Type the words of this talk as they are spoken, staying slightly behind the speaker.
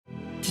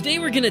Today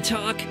we're going to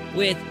talk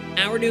with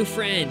our new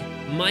friend,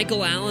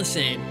 Michael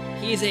Allison.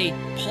 He is a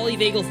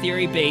polyvagal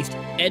theory-based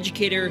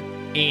educator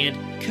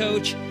and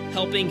coach,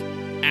 helping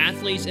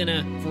athletes in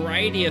a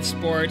variety of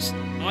sports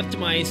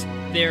optimize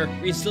their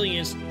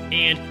resilience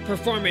and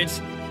performance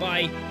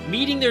by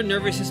meeting their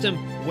nervous system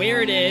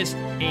where it is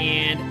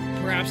and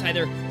perhaps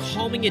either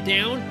calming it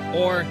down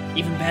or,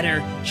 even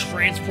better,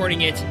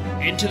 transporting it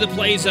into the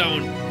play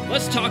zone.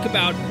 Let's talk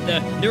about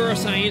the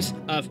neuroscience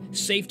of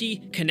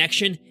safety,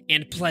 connection,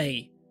 and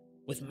play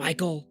with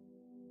Michael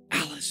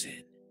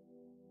Allison.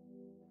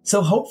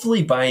 So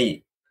hopefully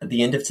by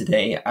the end of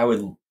today, I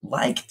would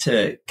like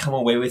to come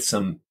away with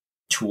some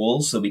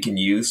tools that we can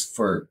use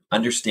for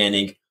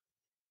understanding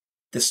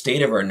the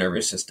state of our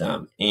nervous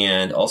system,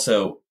 and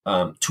also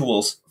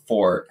tools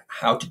for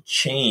how to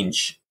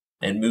change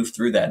and move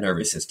through that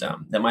nervous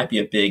system. That might be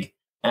a big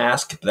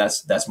ask,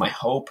 but that's my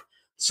hope.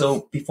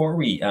 So before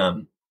we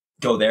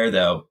go there,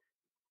 though,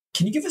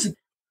 can you give us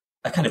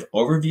a kind of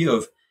overview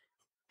of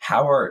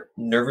how our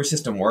nervous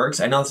system works?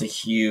 I know it's a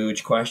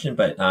huge question,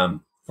 but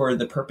for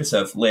the purpose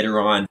of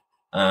later on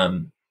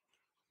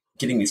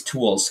getting these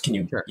tools, can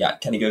you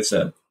kind of give us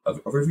an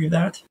overview of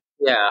that?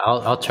 Yeah,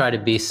 I'll try to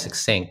be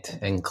succinct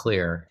and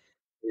clear.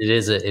 It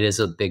is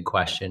a big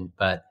question,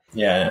 but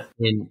yeah,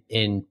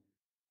 in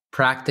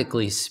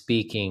practically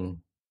speaking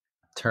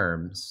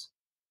terms,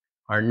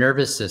 our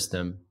nervous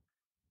system,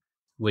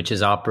 which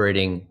is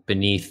operating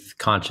beneath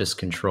conscious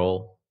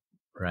control,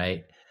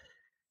 right?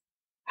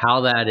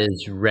 How that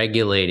is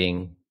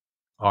regulating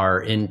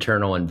our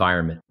internal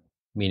environment,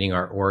 meaning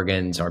our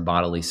organs, our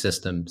bodily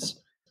systems,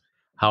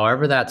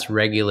 however that's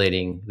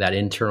regulating that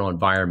internal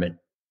environment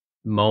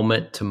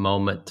moment to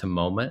moment to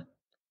moment,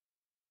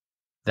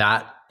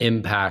 that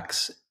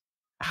impacts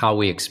how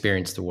we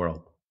experience the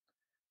world.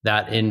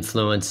 That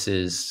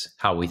influences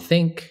how we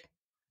think,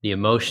 the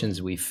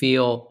emotions we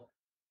feel,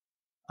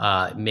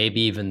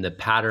 maybe even the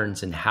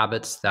patterns and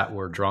habits that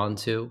we're drawn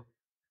to.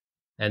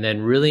 And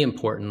then really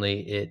importantly,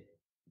 it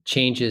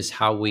changes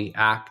how we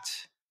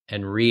act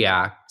and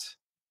react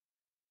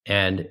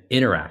and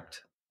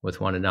interact with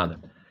one another.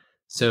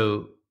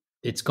 So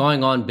it's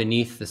going on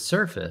beneath the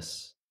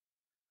surface.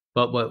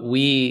 But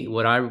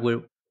what I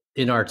would,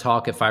 in our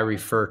talk, if I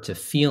refer to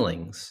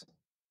feelings,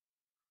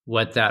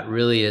 what that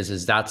really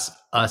is that's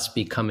us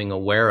becoming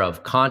aware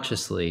of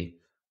consciously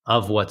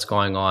of what's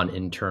going on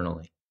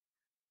internally.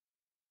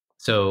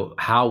 So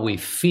how we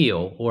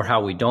feel or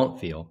how we don't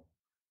feel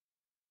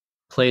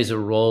plays a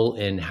role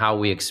in how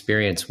we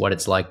experience what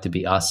it's like to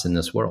be us in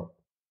this world,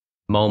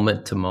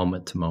 moment to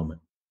moment to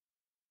moment.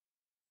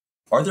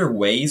 Are there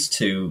ways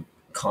to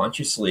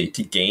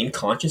gain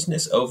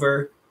consciousness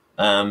over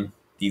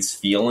these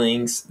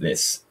feelings,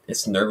 this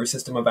nervous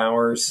system of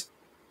ours?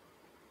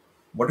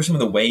 What are some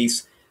of the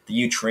ways that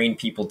you train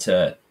people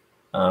to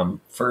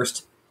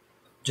first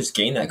just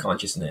gain that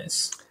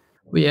consciousness?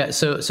 Well, yeah.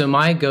 So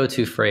my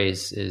go-to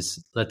phrase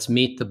is, let's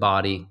meet the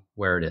body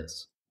where it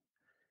is,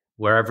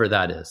 wherever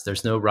that is.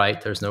 There's no right,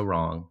 there's no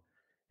wrong.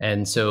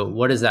 And so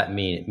what does that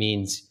mean? It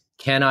means,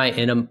 can I,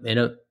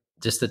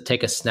 just to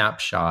take a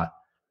snapshot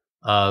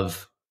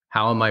of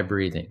how am I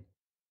breathing?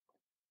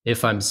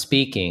 If I'm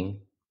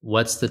speaking,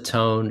 what's the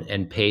tone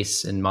and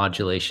pace and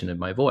modulation of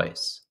my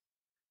voice?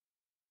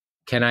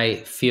 Can I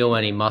feel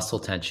any muscle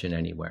tension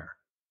anywhere?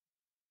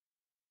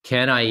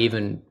 Can I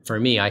even, for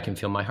me, I can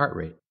feel my heart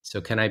rate. So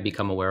can I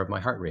become aware of my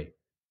heart rate?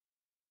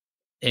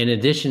 In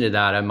addition to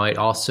that, I might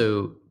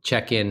also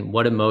check in,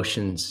 what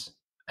emotions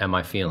am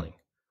I feeling?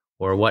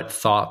 Or what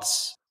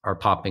thoughts are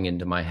popping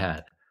into my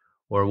head?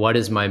 Or what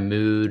is my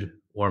mood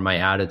or my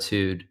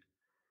attitude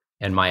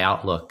and my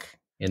outlook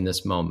in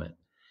this moment?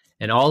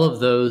 And all of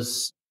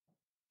those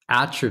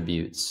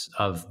attributes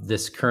of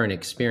this current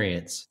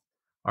experience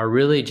are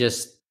really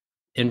just,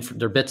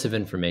 they're bits of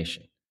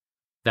information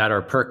that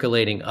are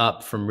percolating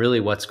up from really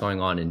what's going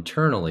on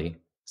internally,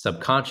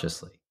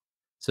 subconsciously.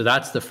 So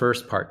that's the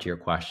first part to your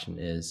question,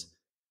 is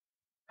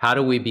how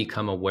do we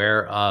become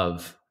aware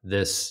of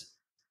this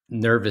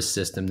nervous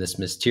system, this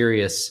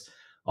mysterious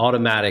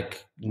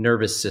automatic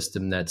nervous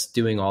system that's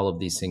doing all of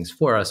these things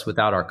for us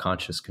without our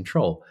conscious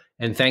control?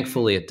 And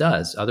thankfully it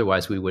does.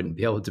 Otherwise we wouldn't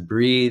be able to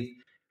breathe,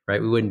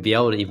 right? We wouldn't be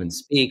able to even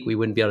speak. We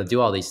wouldn't be able to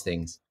do all these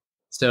things.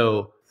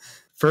 So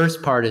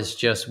first part is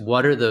just,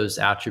 what are those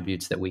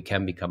attributes that we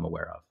can become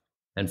aware of?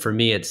 And for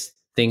me, it's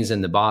things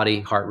in the body,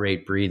 heart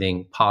rate,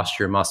 breathing,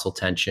 posture, muscle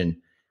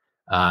tension,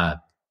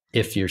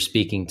 if you're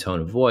speaking,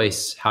 tone of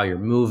voice, how you're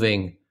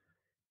moving,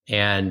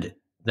 and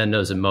then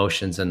those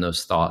emotions and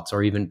those thoughts,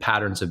 or even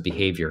patterns of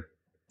behavior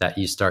that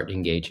you start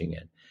engaging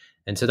in.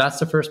 And so that's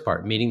the first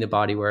part, meeting the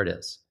body where it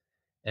is.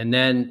 And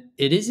then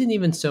it isn't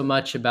even so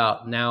much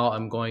about, now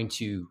I'm going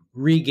to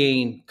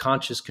regain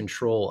conscious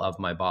control of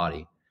my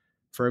body.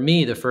 For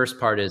me, the first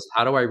part is,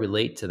 how do I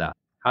relate to that?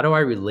 How do I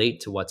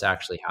relate to what's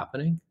actually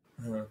happening?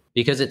 Uh-huh.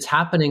 Because it's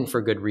happening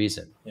for good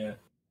reason. Yeah.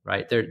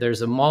 Right?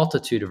 There's a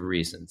multitude of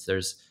reasons.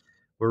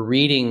 We're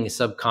reading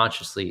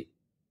subconsciously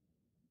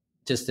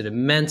just an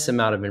immense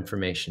amount of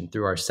information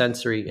through our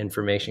sensory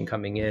information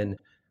coming in,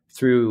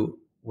 through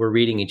we're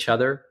reading each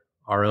other,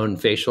 our own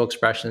facial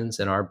expressions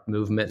and our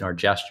movement and our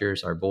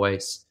gestures, our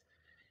voice.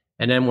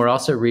 And then we're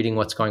also reading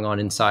what's going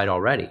on inside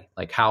already.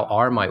 Like, how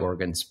are my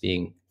organs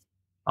being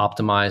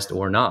optimized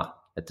or not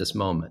at this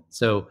moment?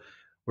 So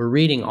we're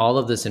reading all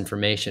of this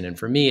information. And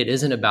for me, it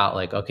isn't about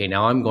like, okay,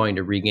 now I'm going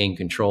to regain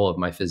control of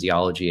my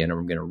physiology and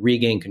I'm going to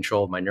regain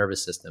control of my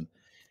nervous system.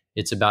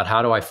 It's about,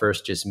 how do I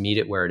first just meet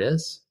it where it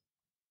is?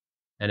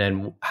 And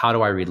then how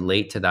do I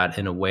relate to that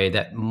in a way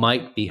that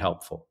might be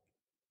helpful,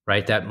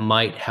 right? That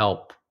might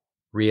help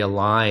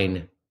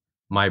realign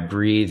my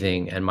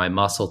breathing and my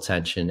muscle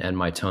tension and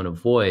my tone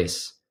of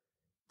voice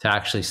to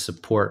actually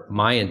support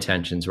my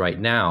intentions right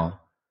now,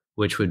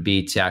 which would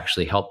be to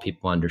actually help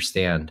people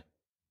understand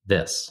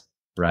this,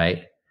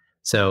 right?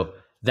 So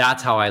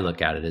that's how I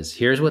look at it, is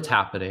here's what's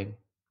happening.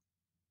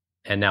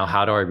 And now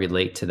how do I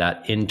relate to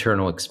that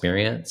internal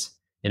experience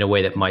in a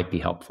way that might be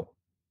helpful?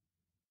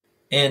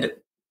 And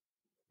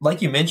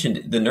like you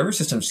mentioned, the nervous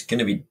system's going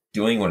to be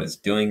doing what it's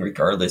doing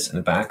regardless in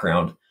the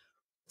background.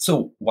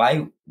 So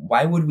why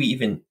would we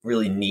even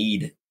really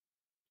need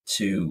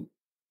to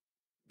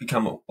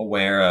become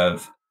aware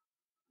of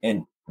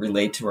and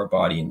relate to our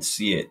body and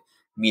see it,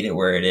 meet it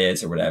where it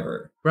is or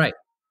whatever? Right.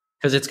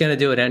 Because it's going to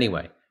do it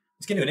anyway.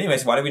 It's going to do it anyway.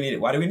 So why do we need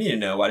it? Why do we need to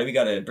know? Why do we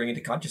got to bring it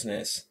to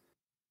consciousness?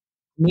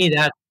 To me,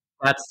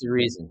 that's the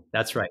reason.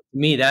 That's right. To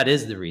me, that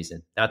is the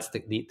reason. That's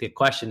the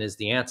question is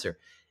the answer.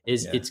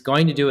 It's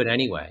going to do it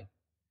anyway,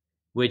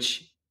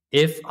 which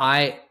if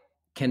I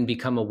can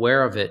become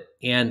aware of it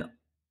and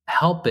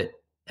help it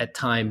at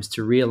times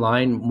to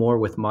realign more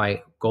with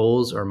my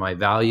goals or my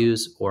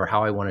values or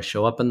how I want to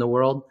show up in the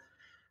world,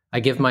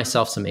 I give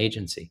myself some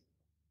agency,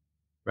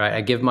 right?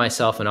 I give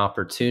myself an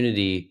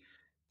opportunity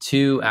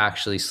to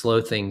actually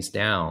slow things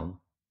down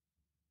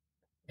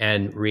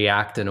and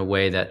react in a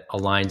way that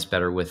aligns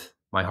better with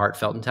my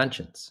heartfelt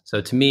intentions.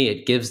 So to me,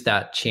 it gives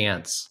that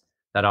chance,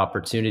 that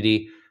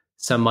opportunity.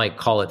 Some might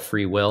call it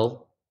free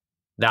will.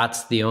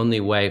 That's the only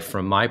way,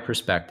 from my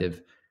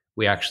perspective,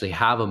 we actually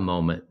have a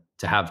moment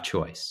to have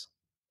choice.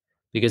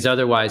 Because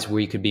otherwise,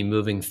 we could be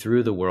moving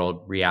through the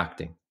world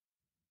reacting.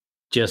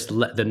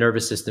 The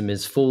nervous system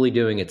is fully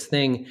doing its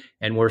thing,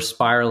 and we're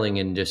spiraling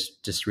in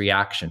just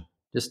reaction,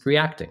 just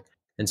reacting.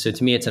 And so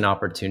to me, it's an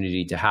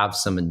opportunity to have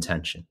some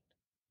intention,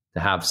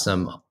 to have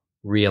some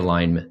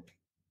realignment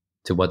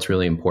to what's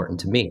really important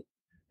to me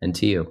and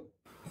to you.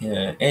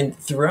 Yeah. And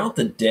throughout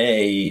the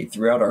day,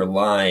 throughout our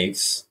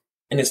lives,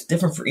 and it's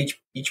different for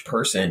each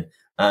person,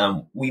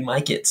 we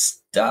might get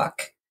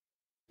stuck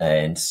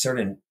in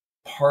certain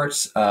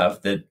parts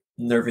of the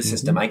nervous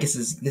system. I guess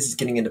this is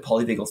getting into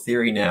polyvagal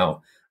theory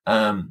now.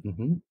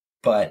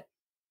 But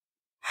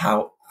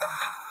how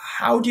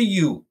do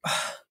you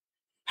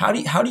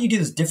do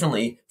this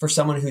differently for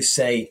someone who's,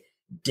 say,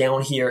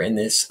 down here in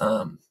this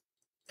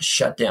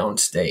shutdown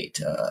state,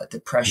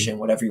 depression,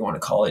 whatever you want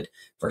to call it,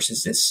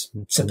 versus this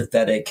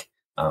sympathetic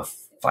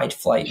fight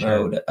flight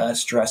mode,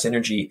 stress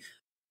energy,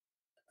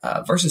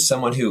 versus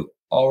someone who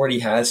already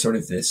has sort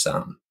of this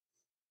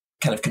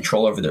kind of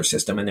control over their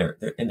system and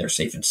they're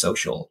safe and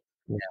social.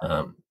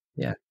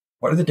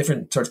 What are the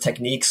different sort of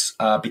techniques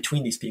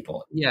between these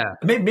people?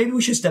 Maybe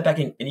we should step back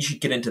and you should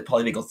get into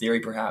polyvagal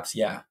theory, perhaps.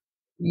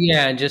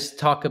 And just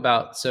talk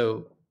about,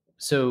 so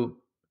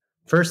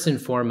first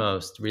and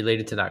foremost,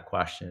 related to that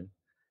question,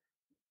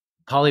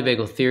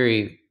 polyvagal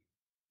theory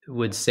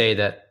would say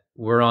that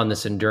we're on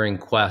this enduring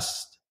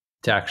quest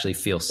to actually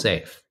feel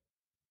safe,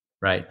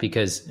 right?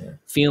 Because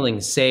feeling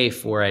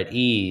safe or at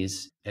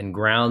ease and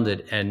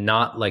grounded and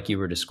not, like you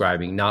were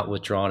describing, not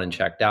withdrawn and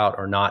checked out,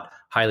 or not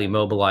highly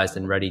mobilized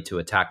and ready to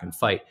attack and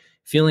fight,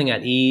 feeling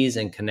at ease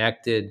and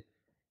connected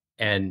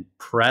and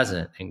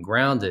present and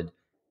grounded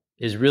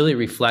is really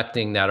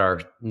reflecting that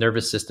our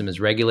nervous system is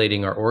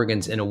regulating our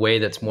organs in a way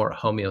that's more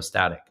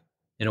homeostatic,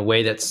 in a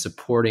way that's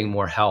supporting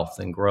more health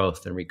and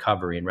growth and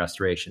recovery and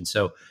restoration.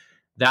 So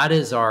that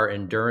is our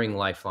enduring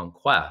lifelong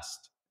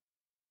quest.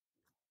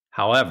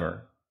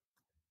 However,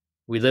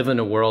 we live in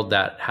a world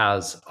that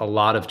has a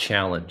lot of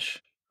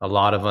challenge, a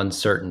lot of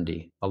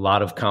uncertainty, a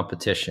lot of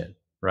competition,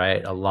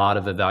 right? A lot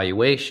of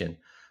evaluation,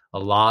 a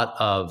lot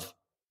of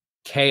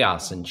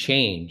chaos and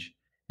change.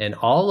 And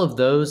all of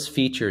those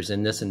features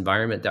in this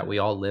environment that we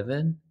all live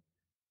in,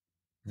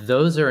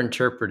 those are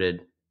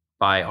interpreted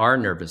by our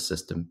nervous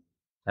system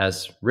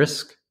as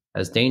risk,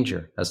 as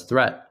danger, as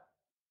threat.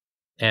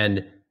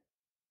 And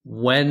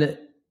when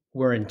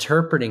we're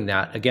interpreting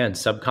that, again,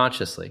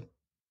 subconsciously,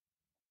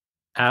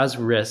 as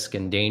risk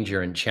and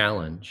danger and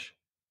challenge,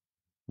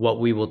 what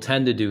we will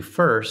tend to do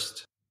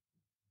first,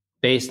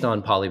 based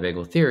on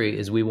polyvagal theory,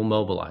 is we will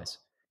mobilize.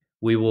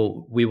 We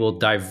will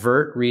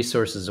divert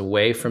resources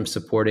away from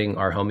supporting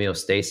our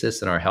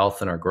homeostasis and our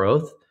health and our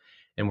growth.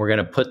 And we're going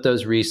to put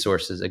those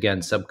resources,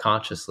 again,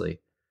 subconsciously,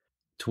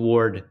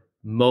 toward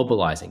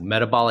mobilizing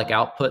metabolic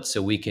output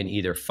so we can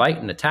either fight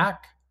and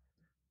attack,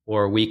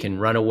 or we can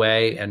run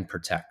away and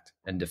protect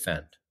and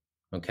defend.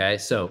 Okay,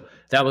 so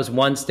that was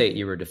one state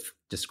you were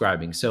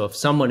describing. So if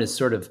someone is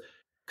sort of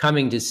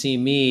coming to see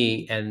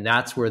me and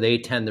that's where they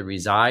tend to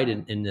reside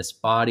in this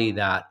body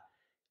that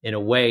in a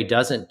way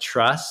doesn't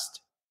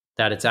trust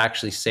that it's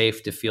actually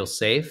safe to feel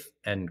safe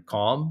and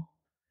calm,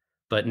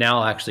 but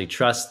now actually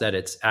trust that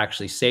it's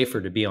actually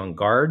safer to be on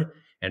guard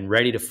and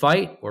ready to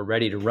fight or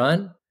ready to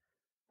run,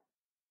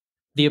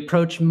 the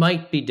approach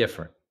might be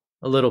different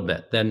a little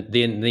bit than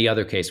the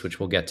other case, which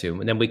we'll get to.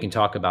 And then we can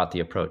talk about the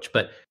approach.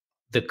 But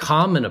the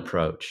common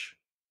approach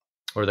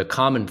or the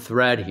common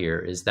thread here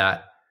is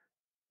that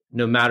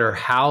no matter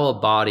how a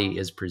body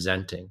is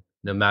presenting,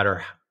 no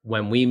matter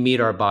when we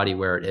meet our body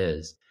where it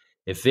is,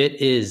 if it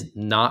is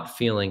not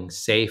feeling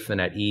safe and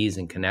at ease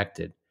and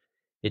connected,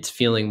 it's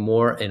feeling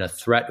more in a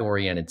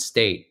threat-oriented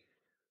state,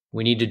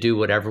 we need to do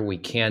whatever we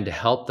can to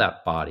help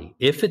that body.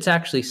 If it's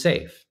actually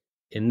safe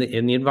in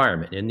the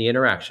environment, in the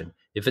interaction,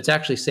 if it's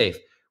actually safe,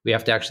 we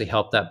have to actually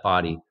help that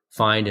body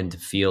find and to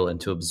feel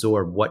and to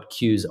absorb what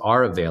cues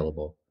are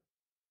available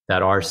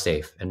that are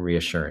safe and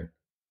reassuring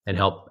and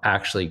help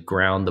actually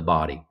ground the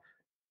body.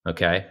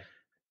 Okay.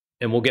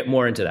 And we'll get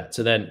more into that.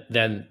 So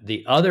then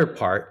the other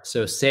part,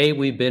 so say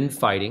we've been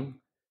fighting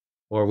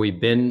or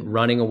we've been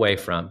running away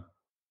from,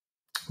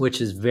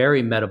 which is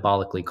very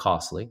metabolically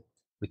costly.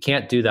 We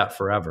can't do that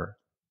forever.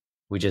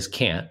 We just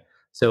can't.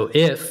 So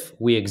if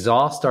we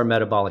exhaust our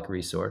metabolic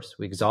resource,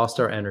 we exhaust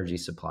our energy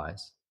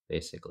supplies,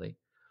 basically,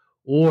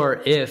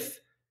 or if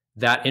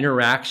that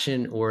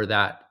interaction or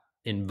that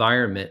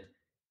environment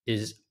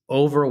is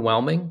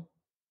overwhelming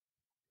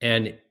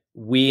and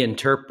we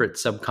interpret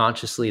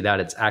subconsciously that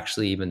it's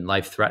actually even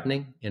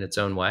life-threatening in its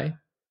own way,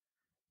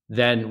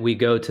 then we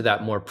go to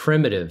that more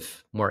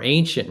primitive, more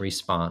ancient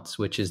response,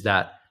 which is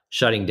that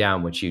shutting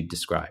down, which you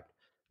described,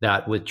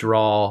 that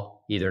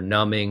withdrawal, either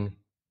numbing,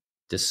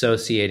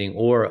 dissociating,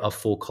 or a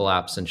full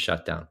collapse and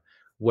shutdown,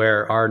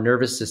 where our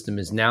nervous system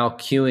is now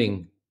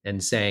cueing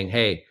and saying,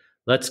 hey,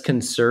 let's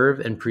conserve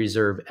and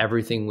preserve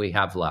everything we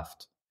have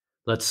left.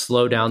 Let's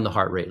slow down the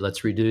heart rate.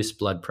 Let's reduce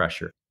blood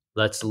pressure.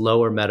 Let's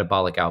lower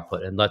metabolic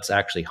output, and let's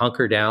actually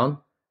hunker down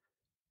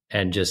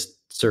and just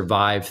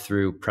survive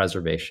through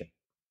preservation.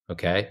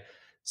 Okay.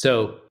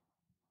 So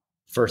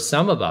for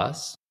some of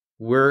us,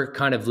 we're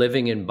kind of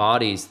living in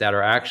bodies that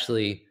are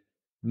actually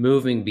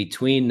moving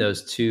between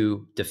those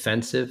two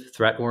defensive,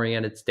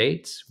 threat-oriented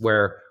states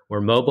where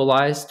we're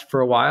mobilized for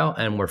a while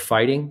and we're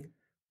fighting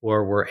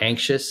or we're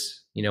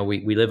anxious. You know,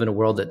 we live in a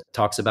world that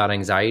talks about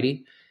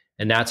anxiety,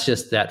 and that's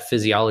just that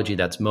physiology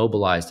that's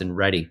mobilized and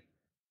ready,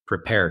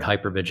 prepared,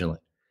 hypervigilant.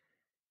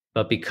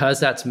 But because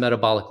that's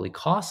metabolically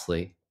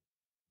costly,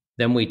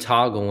 then we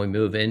toggle and we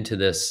move into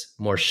this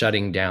more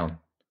shutting down,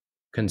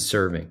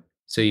 conserving.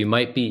 So you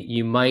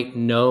might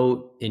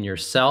know in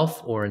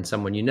yourself or in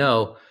someone you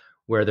know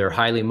where they're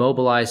highly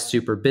mobilized,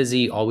 super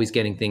busy, always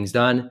getting things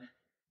done,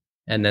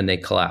 and then they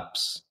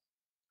collapse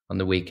on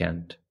the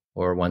weekend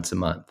or once a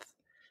month.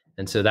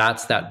 And so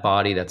that's that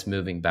body that's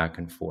moving back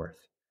and forth.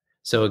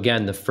 So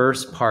again, the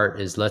first part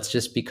is let's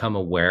just become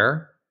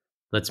aware.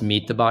 Let's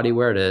meet the body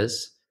where it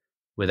is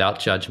without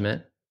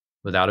judgment,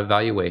 without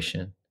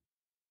evaluation,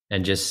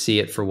 and just see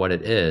it for what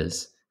it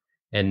is.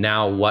 And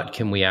now what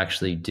can we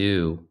actually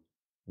do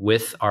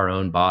with our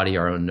own body,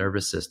 our own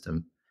nervous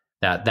system,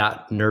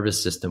 that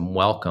nervous system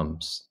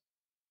welcomes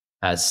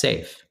as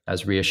safe,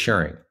 as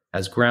reassuring,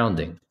 as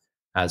grounding,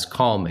 as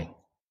calming,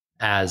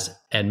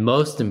 and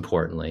most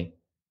importantly,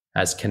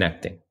 as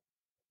connecting,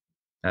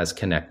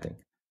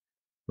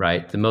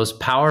 right? The most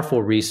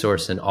powerful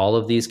resource in all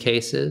of these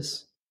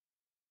cases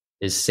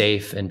is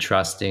safe and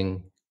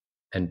trusting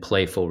and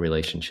playful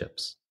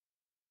relationships.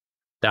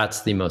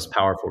 That's the most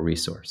powerful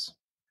resource.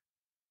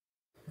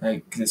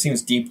 Right, because it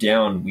seems deep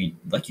down,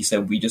 like you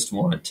said, we just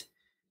want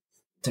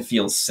to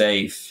feel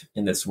safe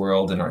in this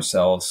world and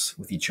ourselves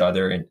with each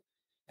other. And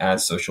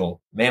as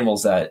social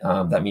mammals,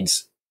 that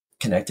means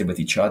connected with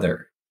each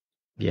other.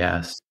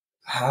 Yes.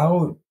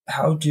 How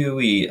do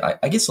we?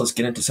 I guess let's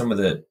get into some of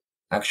the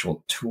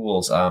actual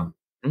tools.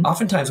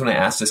 Oftentimes, when I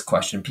ask this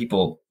question,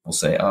 people will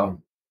say,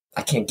 "Oh,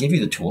 I can't give you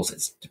the tools.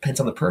 It depends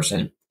on the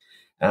person."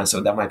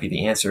 So that might be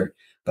the answer.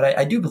 But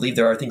I do believe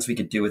there are things we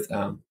could do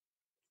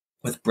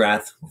with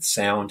breath, with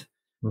sound.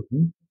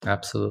 Mm-hmm.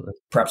 Absolutely.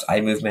 Perhaps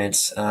eye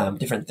movements,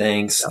 different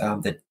things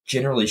that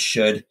generally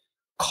should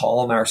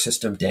calm our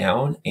system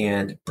down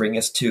and bring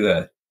us to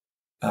a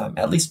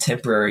at least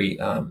temporary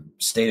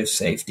state of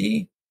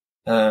safety.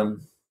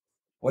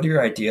 What are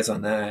your ideas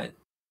on that?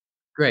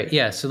 Great.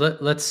 Yeah. So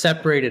let's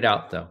separate it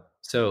out though.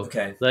 So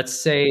okay.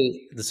 Let's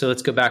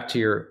go back to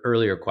your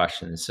earlier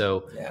question.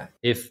 So yeah.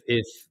 if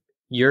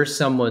you're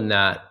someone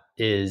that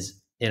is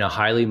in a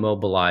highly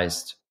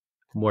mobilized,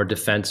 more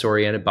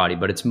defense-oriented body,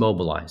 but it's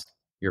mobilized,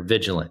 you're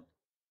vigilant,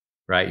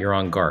 right? You're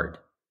on guard.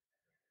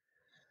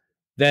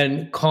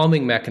 Then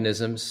calming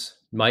mechanisms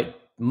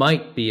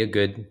might be a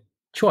good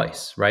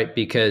choice, right?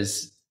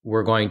 Because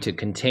we're going to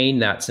contain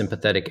that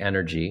sympathetic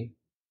energy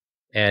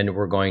and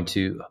we're going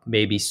to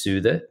maybe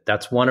soothe it.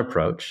 That's one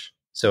approach.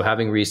 So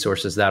having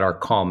resources that are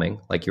calming,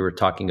 like you were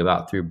talking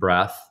about through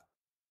breath,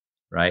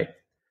 right?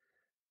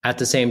 At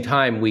the same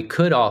time, we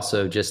could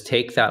also just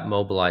take that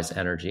mobilized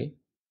energy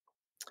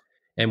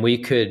and we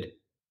could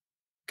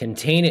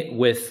contain it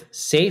with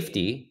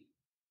safety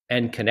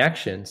and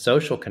connection,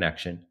 social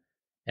connection,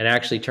 and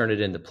actually turn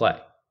it into play.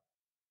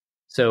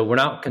 So we're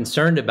not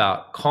concerned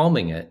about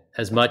calming it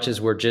as much as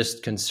we're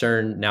just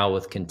concerned now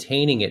with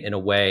containing it in a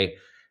way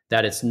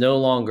that it's no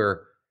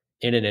longer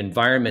in an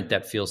environment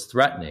that feels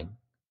threatening,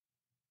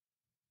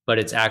 but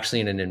it's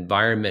actually in an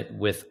environment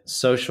with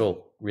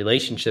social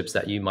relationships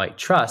that you might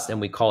trust.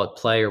 And we call it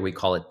play, or we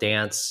call it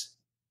dance,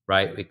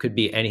 right? It could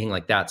be anything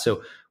like that.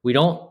 So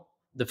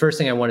the first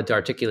thing I wanted to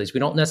articulate is we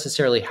don't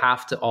necessarily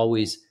have to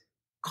always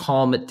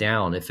calm it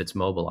down if it's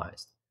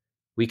mobilized.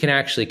 We can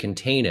actually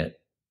contain it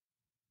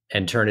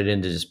and turn it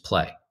into just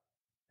play.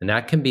 And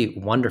that can be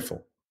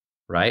wonderful,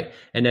 right?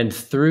 And then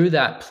through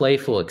that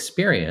playful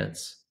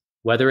experience,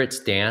 whether it's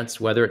dance,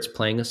 whether it's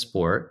playing a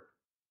sport,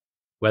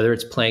 whether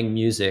it's playing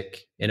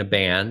music in a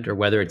band, or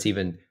whether it's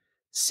even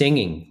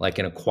singing like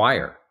in a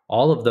choir,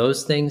 all of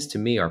those things to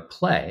me are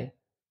play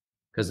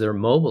because they're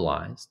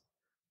mobilized,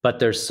 but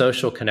there's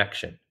social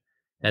connection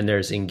and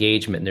there's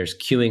engagement and there's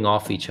cueing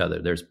off each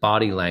other. There's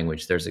body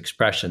language, there's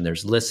expression,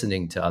 there's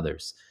listening to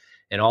others.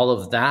 And all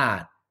of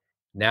that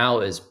now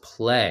is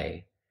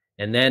play.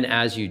 And then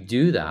as you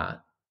do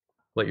that,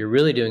 what you're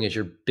really doing is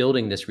you're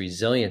building this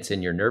resilience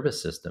in your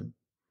nervous system.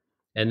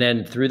 And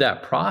then through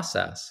that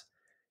process,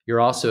 you're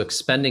also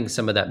expending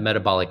some of that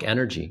metabolic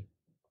energy.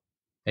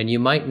 And you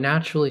might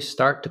naturally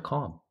start to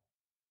calm,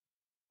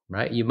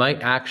 right? You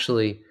might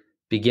actually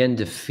begin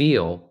to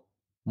feel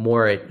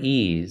more at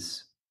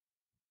ease,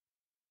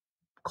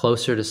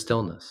 closer to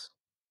stillness.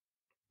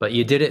 But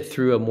you did it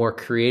through a more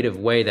creative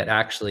way that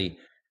actually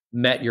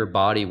met your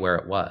body where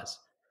it was.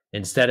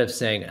 Instead of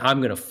saying, I'm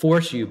going to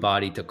force you,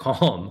 body, to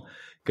calm,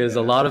 because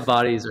a lot of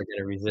bodies are going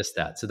to resist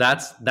that. So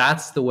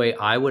that's the way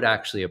I would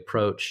actually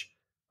approach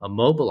a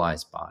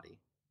mobilized body,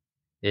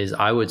 is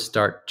I would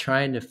start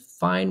trying to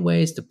find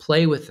ways to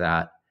play with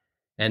that.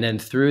 And then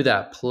through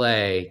that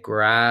play,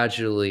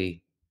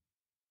 gradually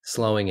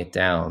slowing it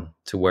down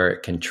to where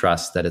it can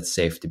trust that it's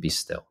safe to be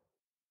still.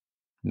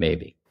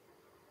 Maybe.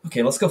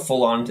 Okay, let's go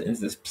full on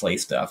into this play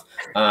stuff.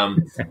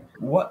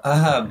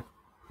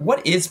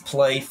 What is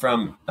play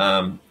from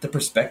the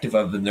perspective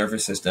of the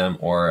nervous system,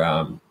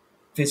 or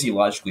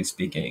physiologically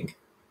speaking?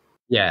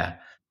 Yeah.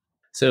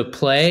 So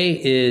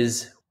play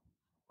is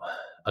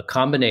a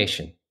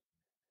combination.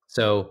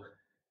 So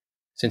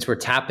since we're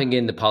tapping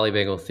into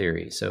polyvagal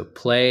theory, so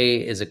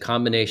play is a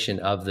combination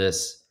of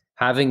this,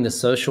 having the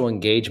social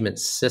engagement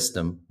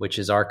system, which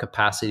is our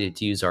capacity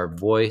to use our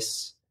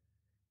voice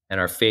and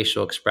our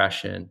facial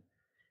expression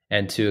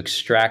and to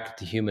extract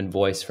the human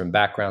voice from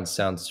background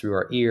sounds through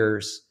our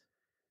ears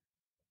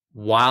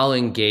while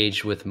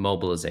engaged with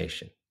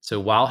mobilization. So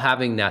while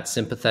having that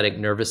sympathetic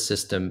nervous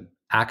system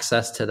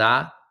access to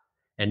that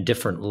and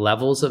different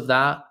levels of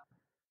that,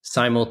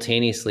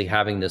 simultaneously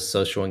having this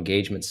social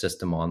engagement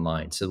system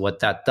online. So what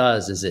that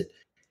does is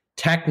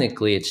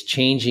it's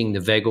changing the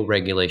vagal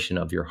regulation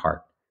of your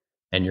heart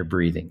and your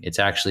breathing. It's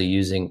actually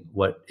using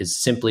what is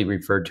simply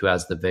referred to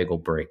as the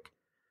vagal brake,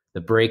 the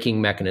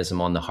braking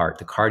mechanism on the heart,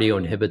 the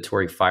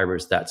cardioinhibitory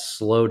fibers that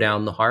slow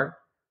down the heart.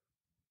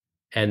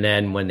 And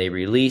then when they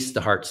release,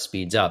 the heart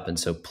speeds up. And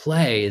so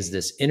play is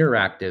this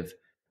interactive,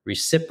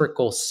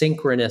 reciprocal,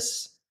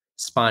 synchronous,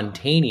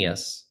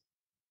 spontaneous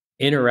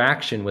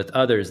interaction with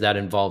others that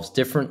involves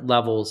different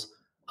levels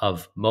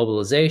of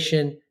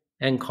mobilization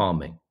and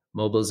calming.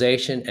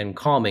 Mobilization and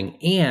calming.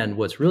 And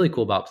what's really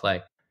cool about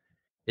play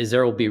is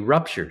there will be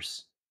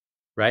ruptures,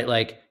 right?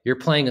 Like you're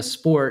playing a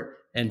sport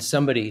and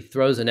somebody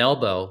throws an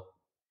elbow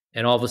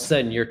and all of a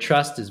sudden your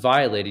trust is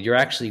violated. You're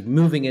actually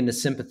moving into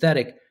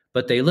sympathetic,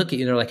 but they look at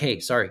you and they're like, hey,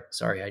 sorry,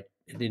 I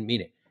didn't mean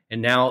it.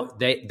 And now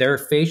their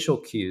facial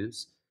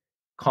cues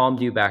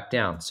calmed you back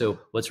down. So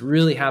what's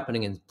really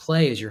happening in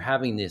play is you're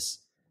having this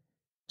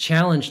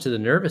challenge to the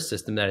nervous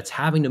system that it's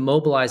having to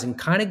mobilize and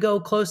kind of go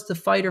close to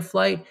fight or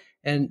flight,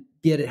 and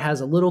yet it has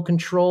a little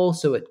control,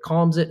 so it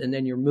calms it, and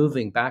then you're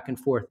moving back and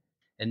forth.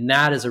 And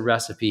that is a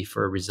recipe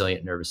for a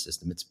resilient nervous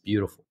system. It's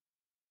beautiful.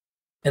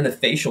 And the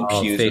facial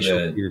cues,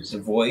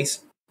 the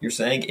voice, you're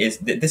saying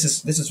this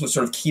is what's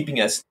sort of keeping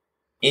us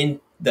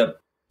in the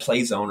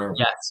play zone, or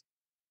yes,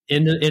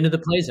 into the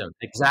play zone,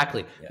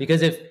 exactly. Yeah.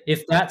 Because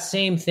if that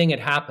same thing had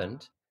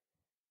happened,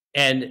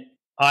 and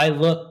I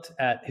looked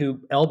at who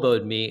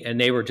elbowed me,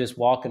 and they were just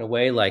walking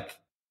away like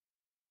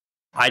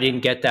I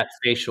didn't get that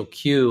facial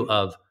cue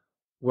of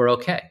we're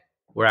okay.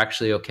 We're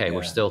actually okay. Yeah.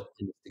 We're still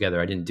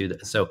together. I didn't do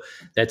that. So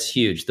that's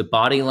huge. The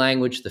body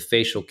language, the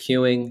facial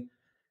cueing,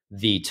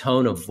 the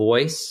tone of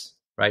voice,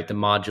 right? The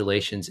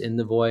modulations in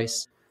the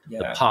voice,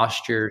 the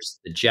postures,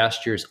 the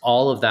gestures,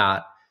 all of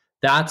that.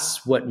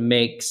 That's what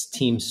makes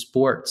team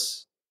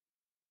sports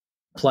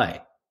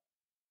play.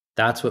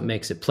 That's what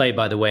makes it play,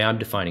 by the way I'm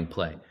defining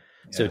play.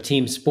 Yeah. So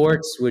team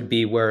sports would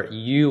be where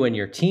you and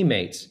your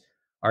teammates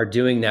are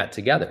doing that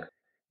together.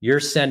 You're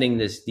sending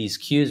these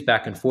cues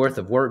back and forth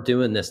of we're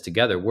doing this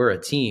together. We're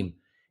a team,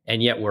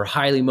 and yet we're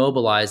highly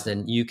mobilized,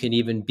 and you can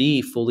even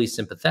be fully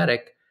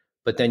sympathetic,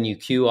 but then you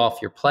cue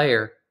off your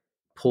player,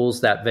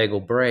 pulls that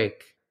vagal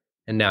brake,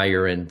 and now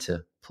you're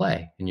into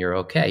play and you're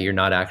okay. You're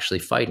not actually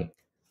fighting.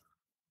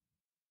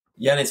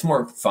 Yeah, and it's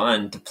more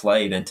fun to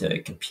play than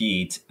to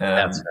compete.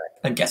 That's right.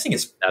 I'm guessing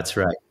That's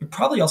right. you're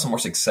probably also more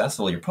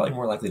successful. You're probably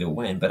more likely to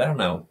win, but I don't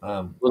know.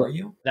 Are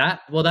you?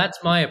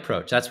 That's my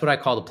approach. That's what I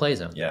call the play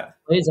zone. Yeah.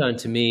 Play zone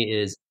to me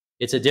is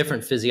it's a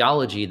different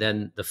physiology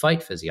than the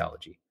fight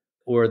physiology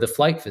or the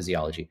flight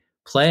physiology.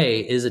 Play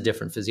is a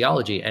different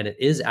physiology, and it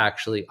is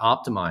actually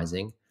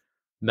optimizing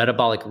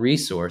metabolic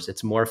resource.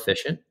 It's more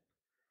efficient.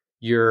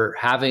 You're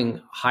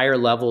having higher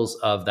levels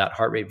of that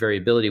heart rate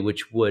variability,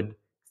 which would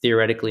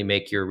theoretically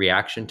make your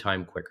reaction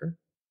time quicker.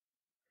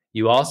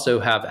 You also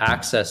have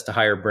access to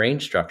higher brain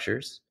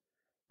structures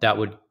that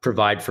would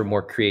provide for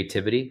more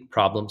creativity,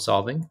 problem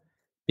solving,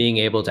 being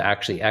able to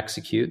actually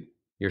execute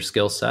your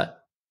skill set,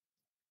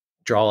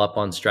 draw up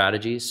on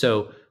strategies.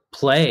 So,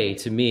 play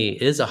to me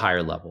is a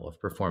higher level of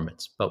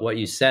performance. But what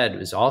you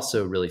said is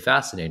also really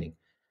fascinating.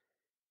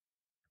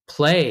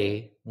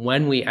 Play,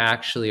 when we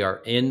actually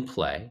are in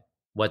play,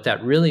 what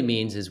that really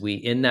means is we,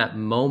 in that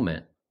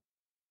moment,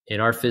 in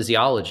our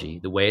physiology,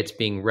 the way it's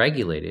being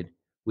regulated,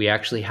 we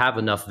actually have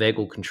enough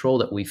vagal control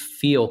that we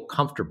feel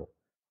comfortable,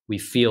 we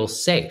feel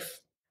safe.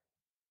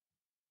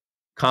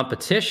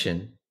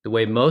 Competition, the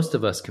way most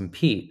of us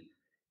compete,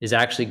 is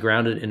actually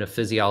grounded in a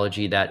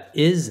physiology that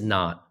is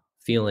not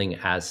feeling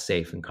as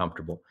safe and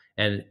comfortable.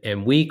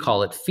 And we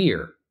call it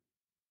fear,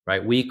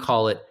 right? We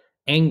call it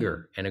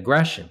anger and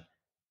aggression.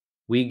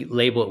 We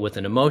label it with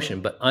an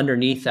emotion, but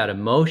underneath that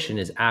emotion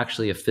is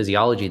actually a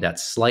physiology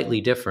that's slightly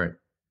different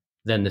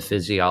than the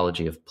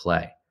physiology of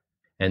play.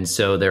 And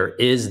so there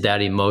is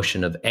that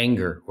emotion of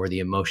anger or the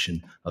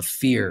emotion of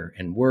fear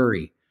and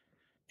worry,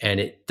 and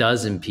it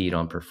does impede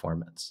on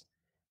performance.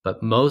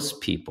 But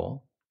most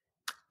people,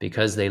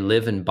 because they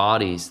live in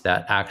bodies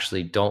that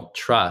actually don't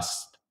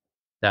trust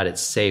that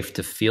it's safe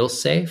to feel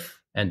safe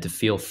and to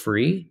feel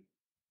free,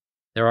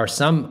 there are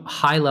some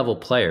high level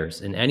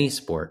players in any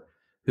sport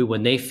who,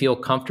 when they feel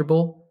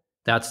comfortable,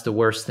 that's the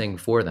worst thing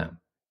for them.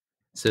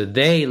 So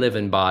they live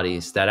in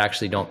bodies that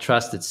actually don't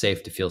trust it's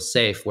safe to feel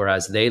safe,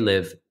 whereas they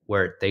live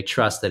where they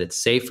trust that it's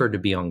safer to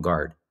be on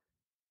guard.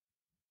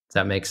 Does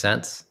that make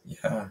sense?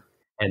 Yeah.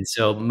 And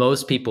so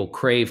most people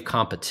crave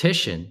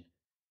competition.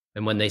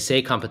 And when they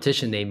say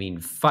competition, they mean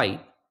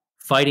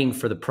fighting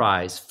for the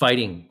prize,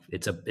 fighting.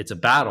 It's a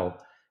battle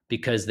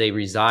because they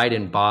reside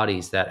in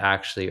bodies that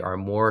actually are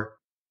more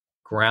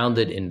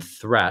grounded in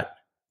threat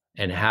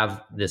and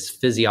have this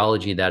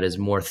physiology that is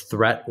more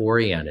threat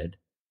oriented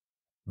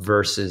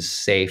versus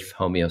safe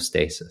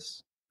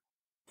homeostasis.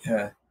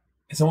 Yeah.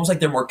 It's almost like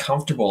they're more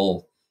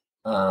comfortable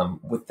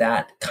with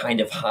that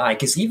kind of high.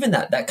 Because even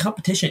that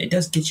competition, it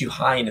does get you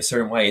high in a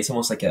certain way. It's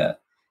almost like a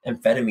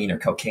amphetamine or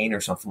cocaine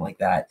or something like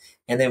that.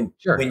 And then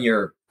Sure. when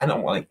you're, I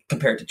don't want to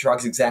compare it to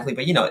drugs exactly,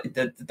 but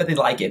but they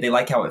like it. They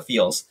like how it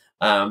feels.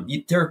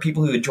 There are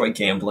people who enjoy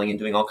gambling and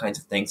doing all kinds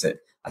of things that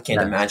I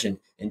can't Yes. imagine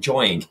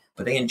enjoying,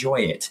 but they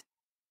enjoy it.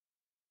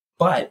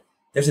 But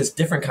there's this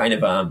different kind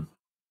of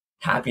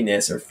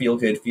happiness or feel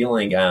good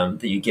feeling that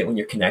you get when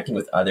you're connecting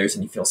with others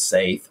and you feel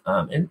safe.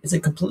 And it's a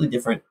completely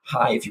different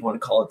high, if you want to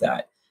call it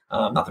that.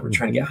 Not that we're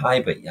trying to get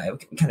high, but yeah,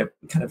 we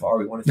kind of are.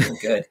 We want to feel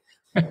good.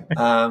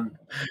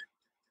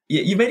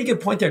 You made a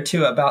good point there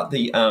too about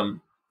the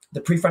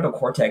prefrontal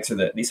cortex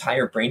or these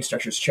higher brain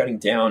structures shutting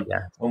down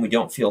Yeah. when we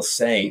don't feel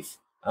safe.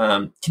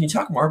 Can you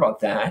talk more about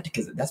that?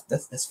 Because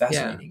that's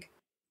fascinating.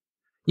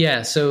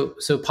 Yeah. So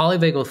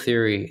polyvagal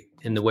theory,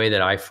 in the way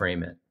that I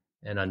frame it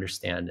and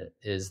understand it,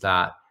 is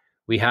that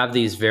we have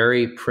these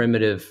very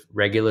primitive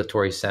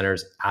regulatory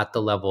centers at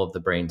the level of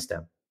the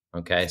brainstem.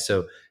 Okay.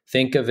 So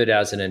think of it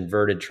as an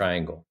inverted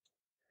triangle.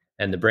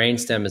 And the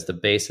brainstem is the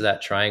base of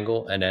that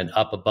triangle. And then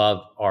up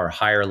above are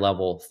higher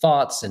level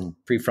thoughts and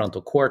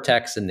prefrontal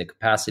cortex and the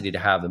capacity to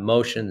have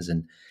emotions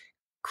and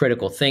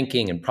critical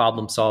thinking and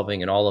problem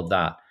solving and all of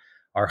that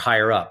are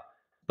higher up.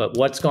 But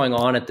what's going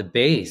on at the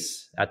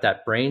base, at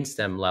that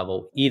brainstem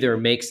level, either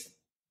makes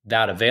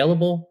that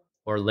available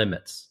or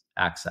limits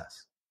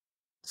access.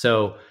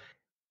 So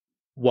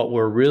what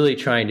we're really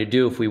trying to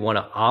do, if we want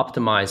to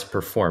optimize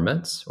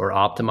performance or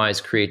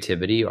optimize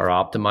creativity or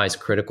optimize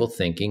critical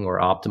thinking or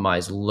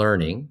optimize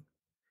learning,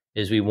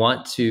 is we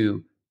want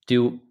to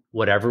do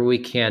whatever we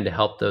can to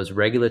help those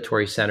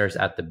regulatory centers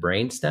at the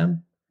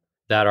brainstem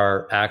that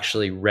are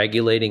actually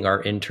regulating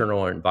our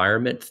internal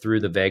environment through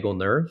the vagal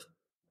nerve.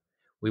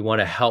 We want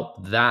to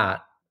help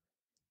that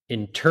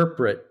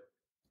interpret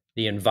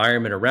the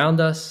environment around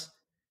us,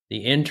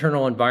 the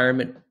internal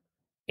environment,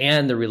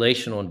 and the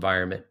relational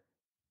environment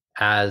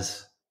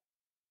as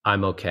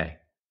I'm okay,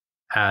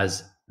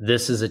 as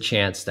this is a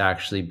chance to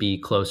actually be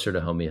closer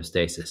to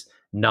homeostasis,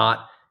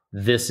 not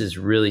this is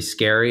really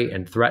scary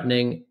and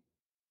threatening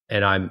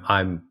and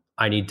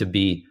I need to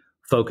be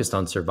focused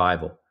on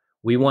survival.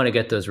 We want to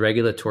get those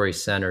regulatory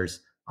centers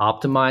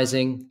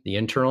optimizing the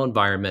internal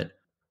environment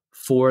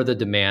for the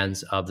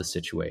demands of the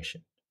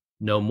situation.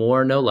 No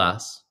more, no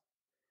less,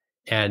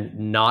 and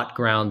not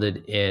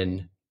grounded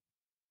in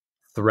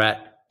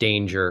threat,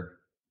 danger,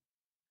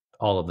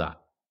 all of that.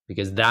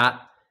 Because that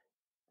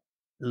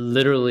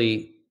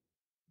literally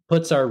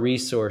puts our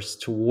resource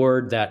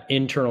toward that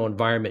internal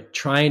environment,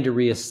 trying to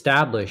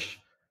reestablish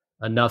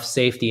enough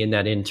safety in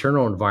that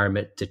internal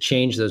environment to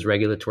change those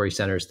regulatory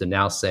centers to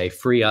now say,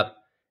 free up,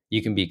 you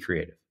can be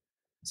creative.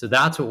 So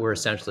that's what we're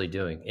essentially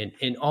doing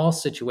in all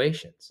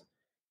situations,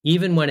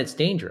 even when it's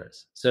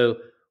dangerous. So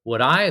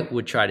what I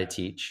would try to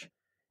teach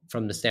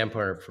from the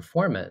standpoint of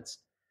performance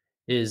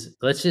is,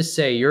 let's just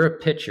say you're a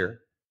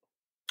pitcher,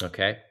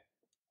 okay?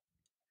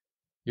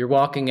 You're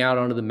walking out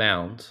onto the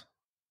mound.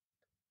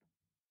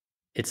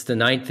 It's the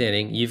ninth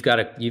inning. You've got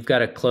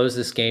to close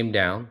this game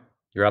down.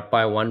 You're up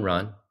by 1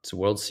 run. It's a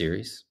World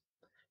Series.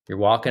 You're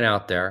walking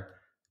out there.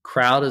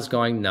 Crowd is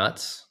going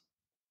nuts.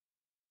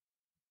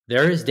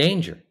 There is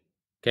danger.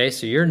 Okay,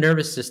 so your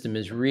nervous system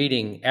is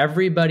reading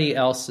everybody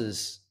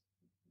else's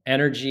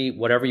energy,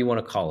 whatever you want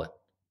to call it.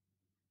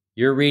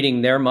 You're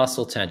reading their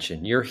muscle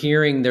tension. You're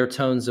hearing their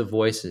tones of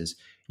voices.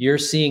 You're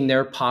seeing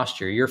their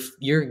posture.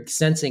 You're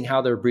sensing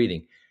how they're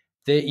breathing.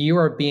 That you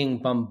are being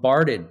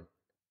bombarded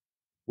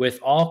with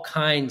all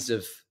kinds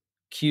of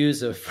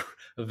cues of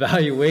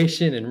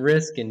evaluation and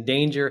risk and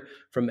danger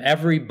from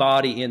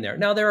everybody in there.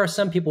 Now, there are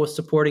some people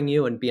supporting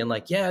you and being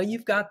like, yeah,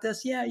 you've got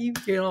this. Yeah,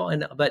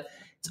 but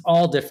it's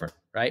all different,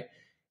 right?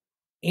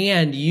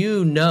 And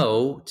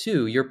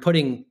too, you're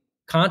putting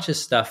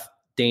conscious stuff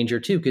danger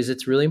too, because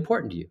it's really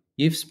important to you.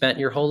 You've spent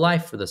your whole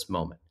life for this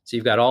moment. So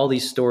you've got all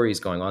these stories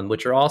going on,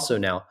 which are also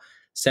now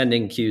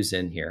sending cues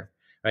in here,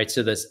 right?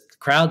 So this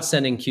crowd's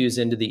sending cues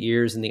into the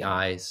ears and the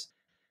eyes.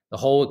 The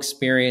whole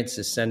experience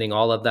is sending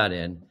all of that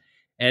in.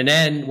 And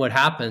then what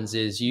happens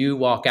is you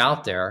walk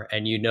out there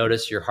and you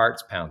notice your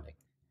heart's pounding.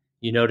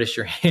 You notice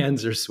your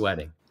hands are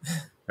sweating,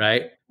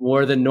 right?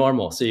 More than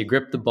normal. So you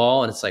grip the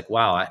ball and it's like,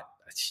 wow,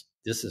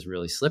 this is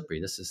really slippery.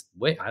 This is,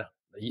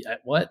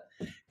 what?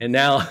 And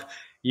now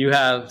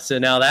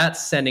now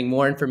that's sending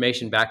more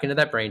information back into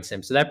that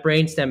brainstem. So that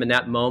brainstem in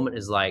that moment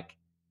is like,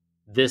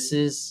 this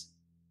is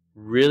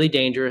really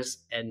dangerous.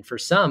 And for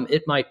some,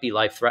 it might be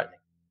life-threatening.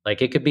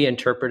 Like it could be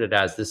interpreted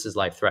as this is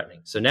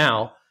life-threatening. So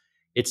now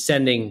it's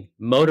sending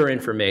motor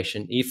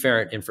information,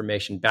 efferent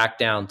information back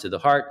down to the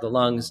heart, the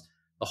lungs,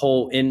 the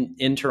whole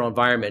internal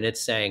environment.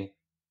 It's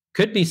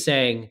could be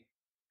saying,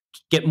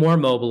 get more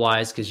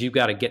mobilized because you've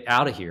got to get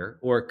out of here.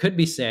 Or it could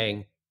be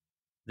saying,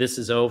 this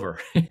is over.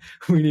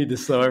 We need to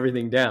slow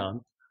everything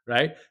down,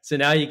 right? So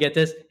now you get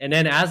this. And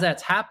then as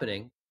that's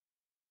happening,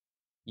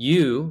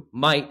 you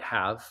might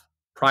have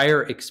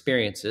prior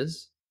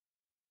experiences,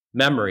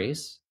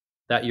 memories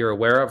that you're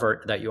aware of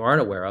or that you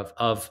aren't aware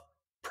of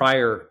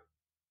prior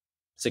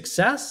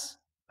success,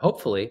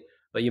 hopefully,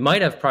 but you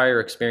might have prior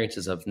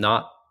experiences of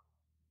not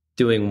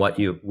doing what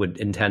you would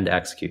intend to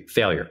execute,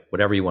 failure,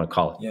 whatever you want to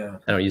call it. Yeah.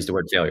 I don't use the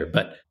word failure,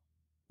 but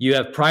you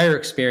have prior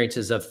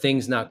experiences of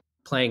things not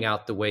playing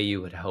out the way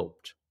you had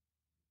hoped.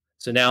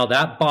 So now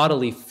that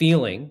bodily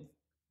feeling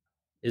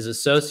is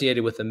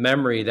associated with a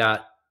memory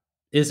that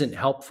isn't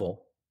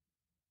helpful.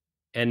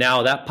 And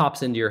now that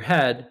pops into your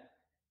head,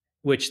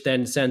 which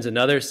then sends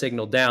another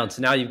signal down.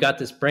 So now you've got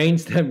this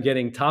brainstem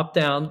getting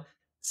top-down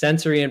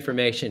sensory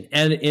information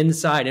and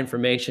inside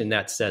information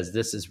that says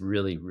this is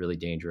really, really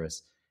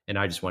dangerous, and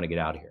I just want to get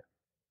out of here.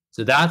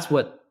 So that's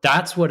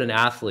what an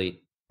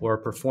athlete or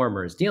a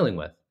performer is dealing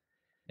with.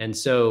 And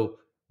so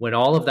when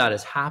all of that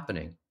is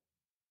happening,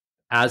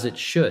 as it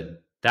should,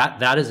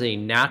 that is a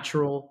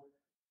natural,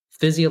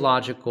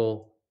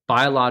 physiological,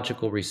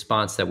 biological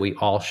response that we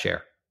all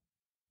share.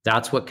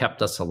 That's what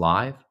kept us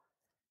alive.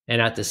 And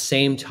at the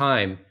same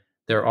time,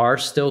 there are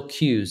still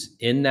cues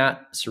in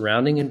that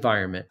surrounding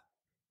environment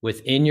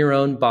within your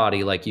own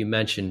body, like you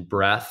mentioned,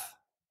 breath,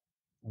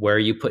 where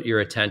you put your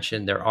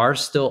attention. There are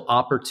still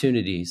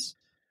opportunities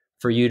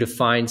for you to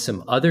find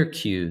some other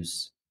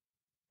cues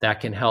that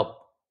can help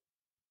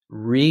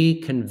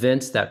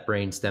reconvince that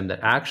brainstem that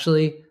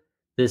actually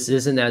this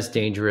isn't as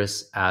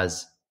dangerous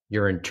as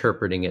you're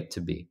interpreting it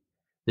to be.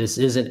 This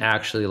isn't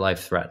actually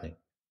life-threatening.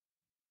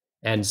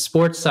 And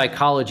sports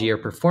psychology or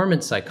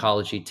performance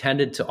psychology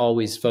tended to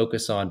always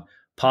focus on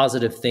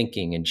positive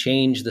thinking and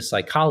change the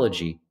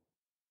psychology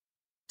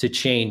to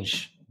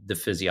change the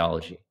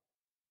physiology.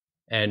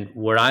 And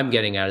what I'm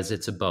getting at is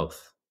it's a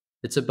both.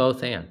 It's a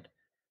both and.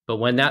 But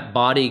when that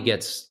body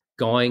gets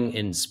going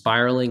and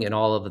spiraling and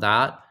all of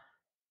that,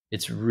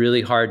 it's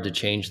really hard to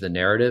change the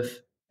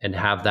narrative and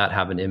have that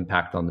have an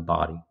impact on the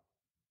body.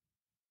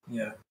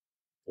 Yeah.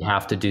 You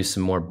have to do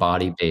some more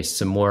body-based,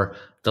 some more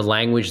the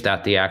language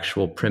that the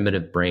actual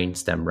primitive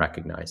brainstem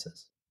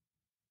recognizes.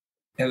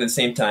 And at the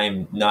same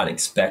time, not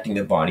expecting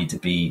the body to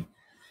be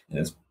in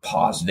this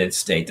positive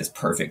state, this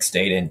perfect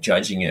state, and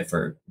judging it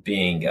for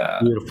being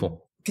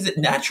beautiful. Because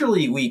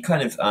naturally we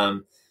kind of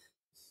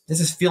there's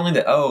this feeling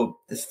that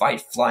this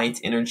fight flight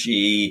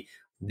energy,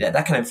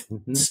 that kind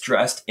of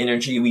stressed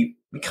energy, we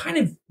kind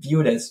of view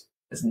it as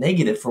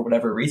negative for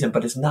whatever reason,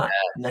 but it's not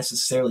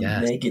necessarily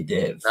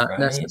negative. Not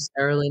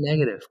necessarily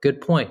negative.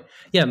 Good point.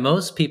 Yeah,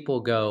 most people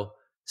go,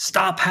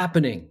 stop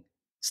happening.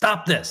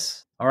 Stop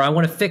this. Or I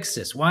want to fix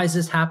this. Why is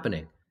this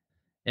happening?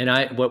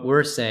 And what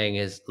we're saying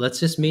is, let's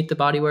just meet the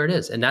body where it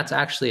is. And that's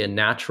actually a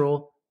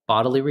natural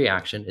bodily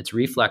reaction. It's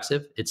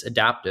reflexive, it's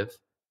adaptive,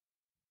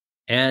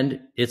 and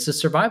it's a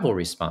survival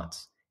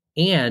response.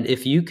 And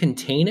if you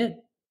contain it,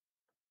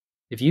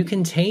 if you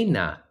contain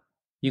that,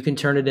 you can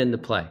turn it into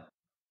play.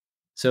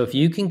 So if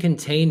you can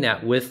contain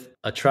that with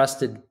a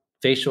trusted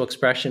facial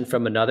expression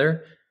from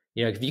another,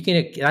 if you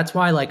can, that's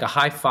why like a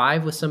high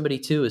five with somebody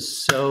too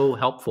is so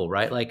helpful,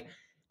 right? Like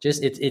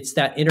just it's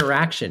that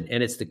interaction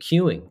and it's the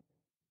cueing,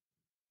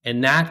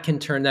 and that can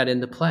turn that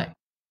into play.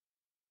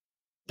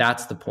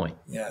 That's the point.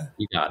 Yeah.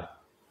 You got it.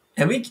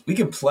 And we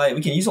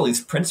can use all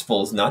these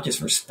principles, not just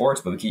for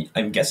sports, but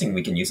I'm guessing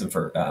we can use them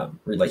for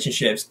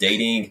relationships,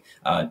 dating,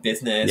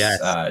 business,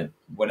 Yes.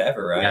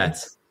 whatever, right?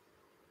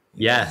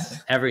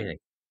 Yes.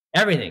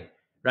 Everything,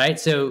 right?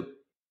 So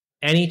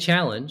any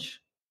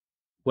challenge,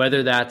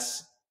 whether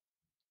that's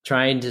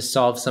trying to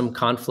solve some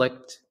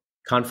conflict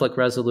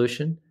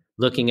resolution,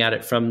 looking at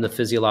it from the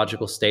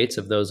physiological states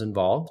of those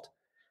involved,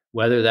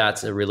 whether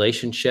that's a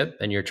relationship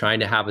and you're trying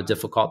to have a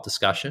difficult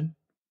discussion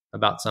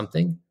about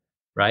something,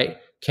 right?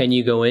 Can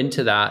you go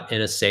into that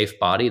in a safe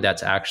body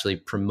that's actually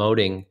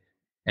promoting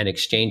and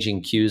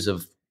exchanging cues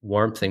of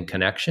warmth and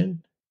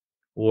connection?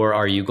 Or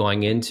are you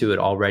going into it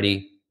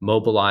already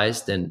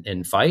mobilized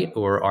and fight,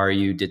 or are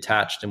you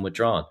detached and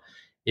withdrawn?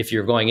 If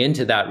you're going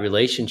into that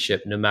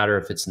relationship, no matter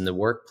if it's in the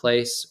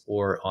workplace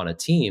or on a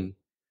team,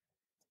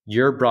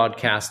 you're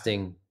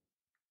broadcasting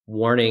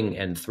warning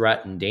and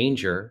threat and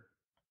danger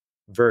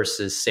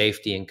versus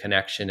safety and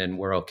connection and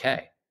we're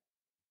okay.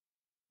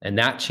 And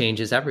that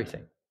changes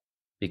everything,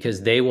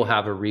 because they will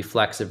have a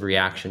reflexive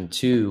reaction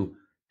to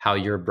how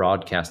you're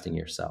broadcasting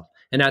yourself.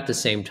 And at the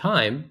same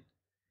time,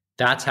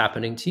 that's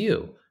happening to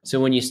you. So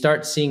when you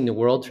start seeing the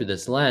world through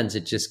this lens,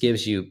 it just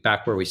gives you,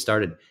 back where we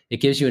started, it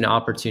gives you an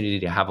opportunity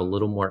to have a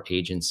little more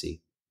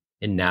agency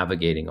in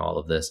navigating all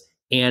of this.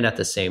 And at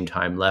the same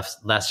time,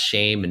 less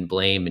shame and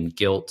blame and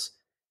guilt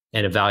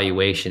and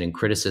evaluation and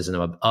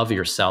criticism of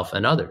yourself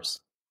and others,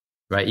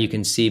 right? You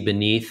can see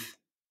beneath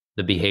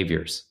the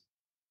behaviors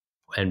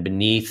and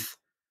beneath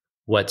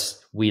what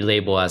we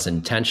label as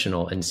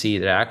intentional and see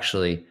that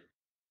actually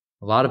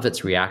a lot of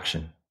it's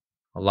reaction,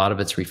 a lot of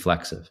it's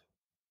reflexive.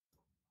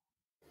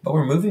 But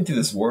we're moving through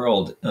this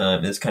world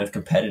in this kind of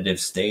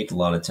competitive state a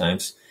lot of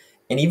times.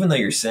 And even though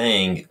you're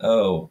saying,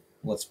 oh,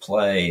 let's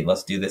play,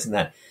 let's do this and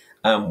that,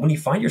 when you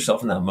find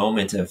yourself in that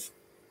moment of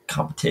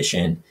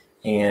competition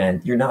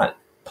and you're not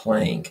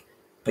playing,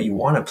 but you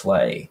want to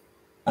play,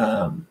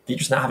 you're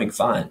just not having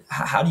fun.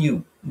 How do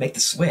you make the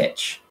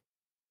switch?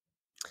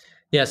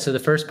 Yeah, so the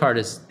first part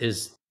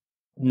is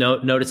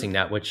noticing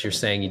that, what you're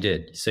saying you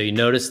did. So you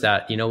notice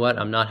that, you know what,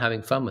 I'm not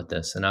having fun with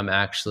this, and I'm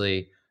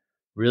actually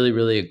really,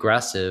 really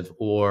aggressive,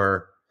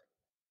 or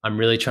I'm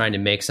really trying to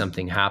make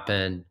something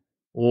happen,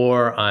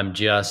 or I'm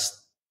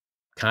just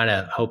kind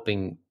of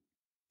hoping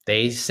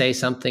they say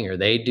something or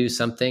they do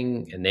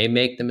something and they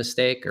make the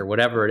mistake or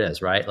whatever it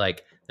is, right?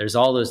 Like there's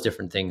all those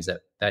different things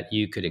that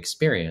you could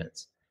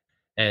experience.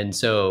 And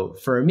so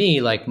for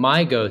me, like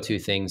my go-to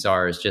things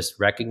is just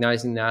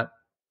recognizing that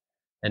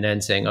and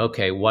then saying,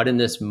 okay, what in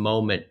this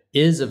moment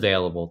is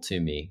available to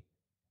me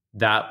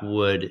that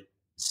would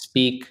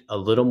speak a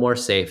little more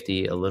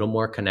safety, a little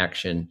more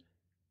connection,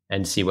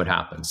 and see what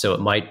happens. So it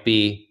might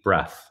be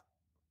breath.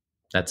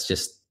 That's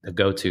just a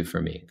go-to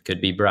for me. It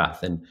could be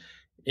breath. And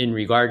in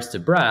regards to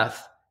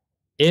breath,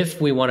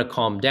 if we want to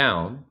calm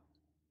down,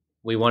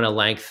 we want to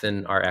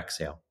lengthen our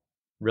exhale.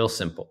 Real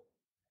simple.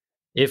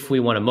 If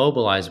we want to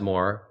mobilize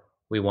more,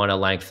 we want to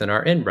lengthen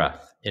our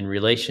in-breath in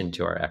relation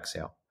to our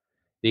exhale.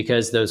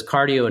 Because those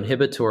cardio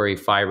inhibitory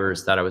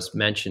fibers that I was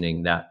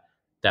mentioning, that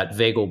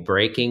vagal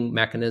braking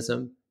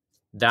mechanism,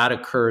 that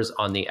occurs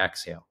on the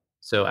exhale.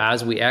 So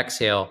as we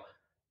exhale,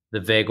 the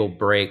vagal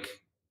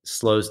brake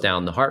slows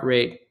down the heart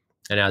rate.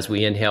 And as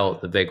we inhale,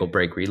 the vagal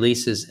brake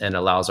releases and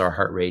allows our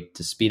heart rate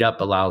to speed up,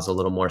 allows a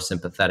little more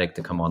sympathetic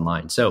to come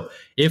online. So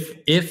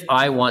if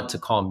I want to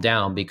calm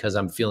down because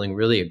I'm feeling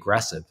really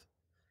aggressive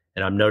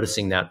and I'm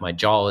noticing that my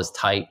jaw is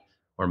tight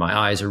or my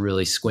eyes are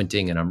really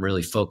squinting and I'm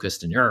really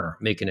focused and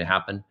making it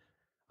happen,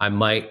 I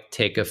might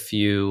take a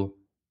few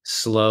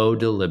slow,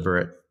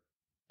 deliberate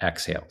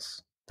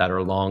exhales that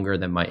are longer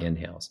than my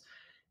inhales.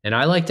 And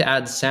I like to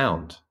add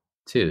sound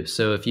too.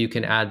 So if you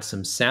can add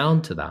some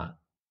sound to that,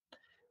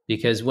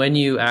 because when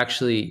you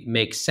actually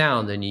make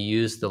sound and you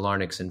use the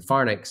larynx and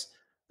pharynx,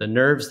 the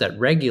nerves that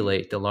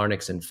regulate the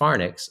larynx and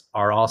pharynx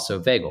are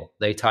also vagal.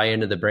 They tie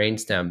into the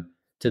brainstem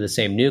to the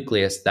same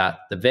nucleus that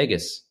the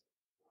vagus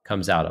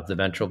comes out of, the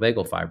ventral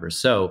vagal fibers.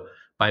 So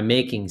by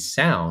making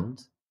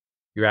sound,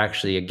 you're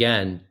actually,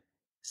 again,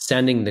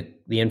 sending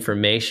the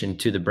information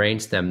to the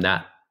brainstem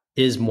that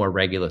is more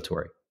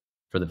regulatory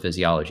for the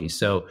physiology.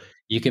 So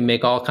you can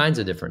make all kinds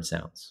of different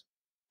sounds.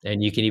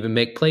 And you can even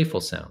make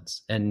playful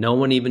sounds. And no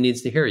one even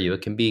needs to hear you.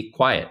 It can be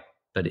quiet,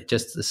 but it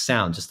just the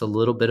sound, just a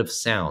little bit of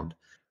sound.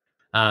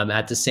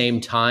 At the same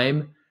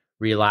time,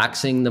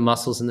 relaxing the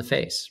muscles in the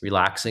face,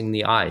 relaxing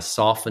the eyes,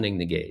 softening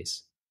the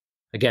gaze.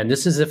 Again,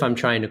 this is if I'm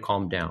trying to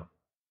calm down,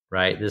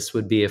 right? This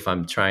would be if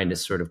I'm trying to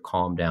sort of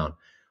calm down.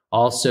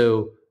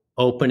 Also,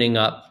 opening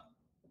up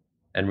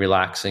and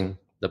relaxing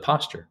the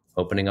posture.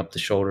 opening up the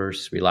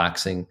shoulders,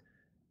 relaxing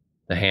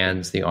the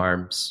hands, the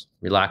arms,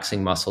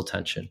 relaxing muscle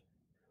tension.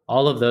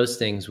 All of those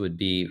things would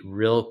be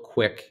real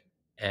quick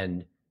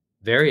and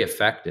very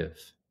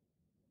effective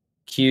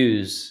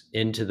cues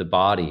into the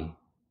body,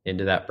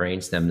 into that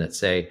brainstem that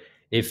say,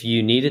 if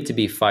you needed to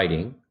be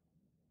fighting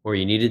or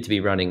you needed to be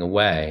running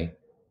away,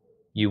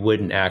 you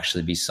wouldn't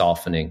actually be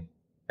softening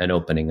and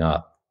opening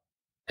up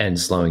and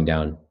slowing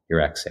down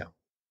your exhale.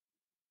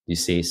 You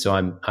see, so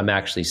I'm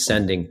actually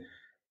sending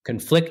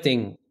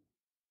conflicting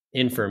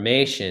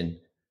information,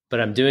 but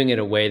I'm doing it in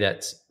a way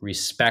that's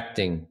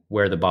respecting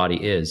where the body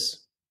is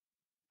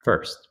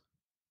first,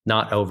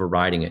 not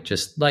overriding it.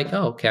 Just like,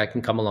 oh, okay, I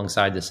can come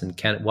alongside this, and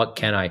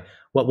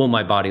what will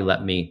my body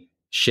let me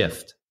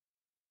shift?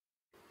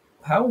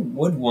 How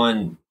would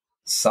one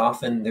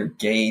soften their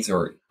gaze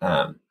or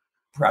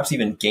perhaps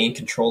even gain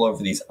control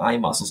over these eye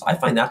muscles? I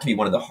find that to be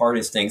one of the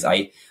hardest things.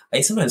 I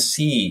sometimes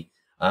see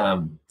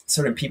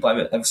certain people. I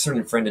have a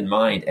certain friend in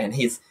mind, and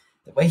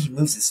the way he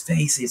moves his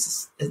face,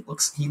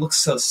 he looks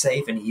so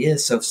safe, and he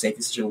is so safe.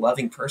 He's such a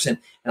loving person,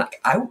 and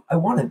I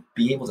want to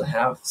be able to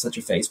have such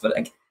a face.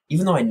 But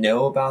even though I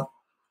know about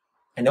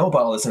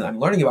all this, and I'm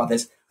learning about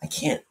this, I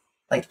can't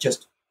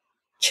just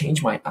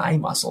change my eye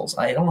muscles.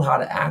 I don't know how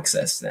to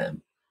access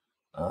them.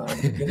 Do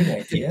you have any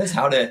ideas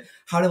how to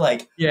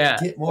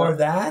get more of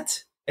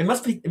that? It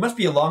must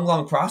be a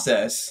long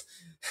process.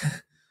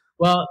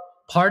 Well,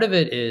 part of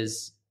it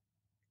is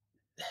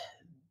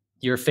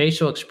your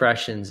facial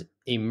expressions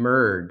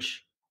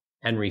emerge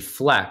and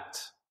reflect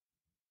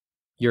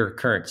your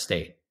current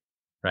state,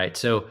 right?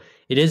 So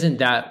it isn't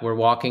that we're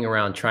walking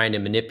around trying to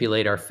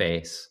manipulate our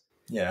face.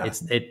 Yeah.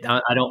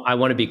 I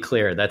want to be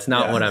clear. That's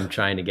not what I'm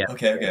trying to get.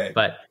 Okay.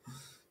 But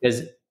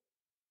because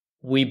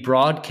we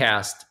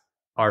broadcast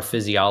our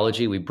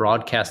physiology, we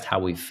broadcast how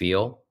we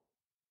feel.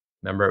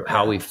 Remember,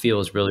 how we feel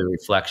is really a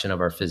reflection of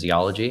our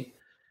physiology.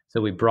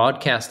 So we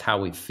broadcast how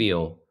we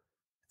feel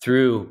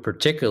through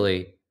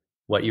particularly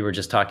what you were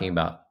just talking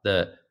about,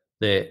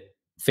 the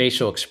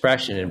facial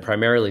expression and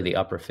primarily the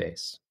upper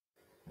face.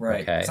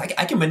 Right. Okay. So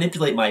I can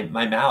manipulate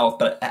my mouth,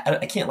 but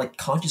I can't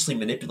consciously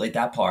manipulate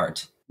that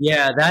part.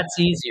 Yeah, that's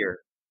easier.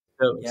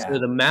 So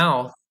the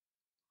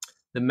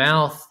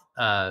mouth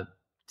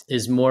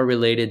is more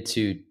related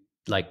to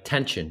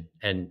tension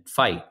and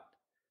fight.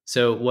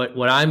 So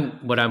what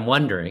I'm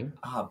wondering,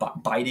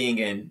 biting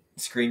and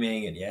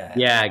screaming and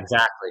yeah,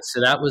 exactly.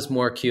 So that was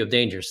more cue of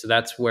danger. So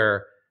that's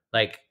where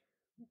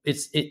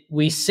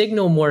we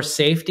signal more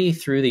safety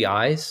through the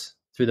eyes,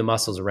 through the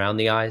muscles around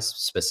the eyes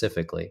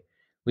specifically.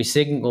 We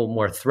signal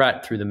more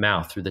threat through the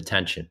mouth, through the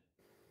tension.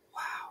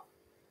 Wow.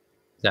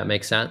 Does that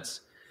make sense?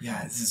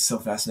 Yeah, this is so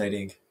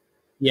fascinating.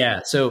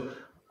 Yeah. So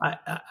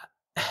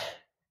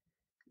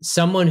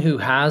someone who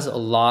has a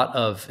lot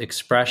of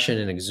expression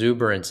and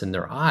exuberance in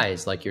their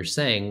eyes, like you're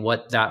saying,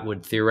 what that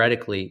would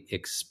theoretically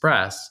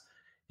express,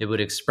 it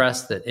would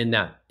express that in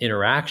that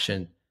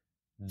interaction,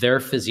 their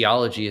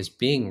physiology is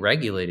being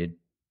regulated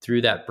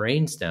through that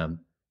brainstem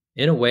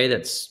in a way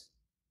that's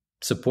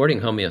supporting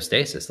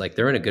homeostasis. Like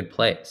they're in a good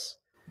place.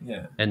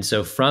 Yeah. And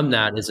so from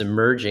that is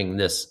emerging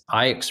this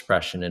eye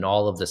expression and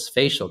all of this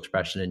facial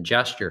expression and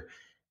gesture.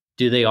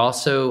 Do they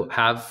also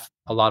have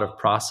a lot of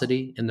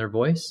prosody in their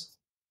voice?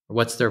 Or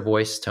what's their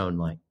voice tone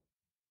like?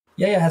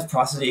 Yeah, it has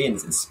prosody and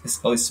it's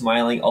always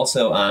smiling.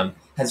 Also,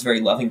 has very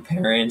loving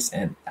parents,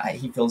 and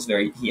he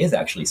is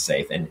actually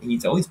safe, and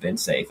he's always been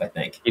safe, I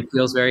think. He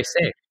feels very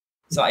safe.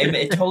 So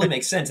it totally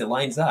makes sense. It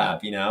lines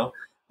up, And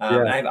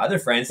I have other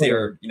friends, they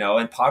are,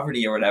 in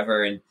poverty or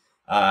whatever, and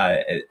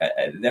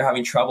they're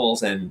having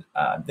troubles, and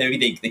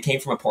maybe they came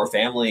from a poor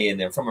family and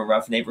they're from a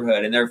rough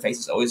neighborhood, and their face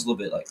is always a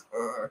little bit like,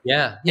 Urgh.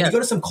 Yeah. And you go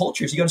to some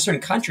cultures, you go to certain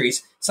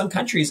countries, some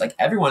countries, like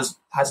everyone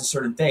has a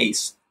certain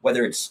face,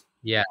 whether it's,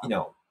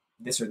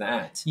 this or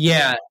that.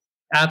 Yeah,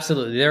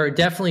 absolutely. There are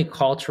definitely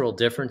cultural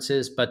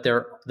differences, but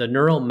the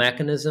neural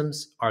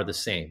mechanisms are the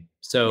same.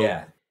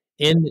 So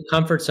in the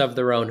comforts of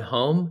their own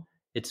home,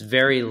 it's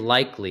very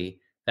likely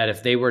that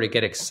if they were to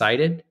get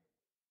excited,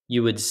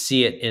 you would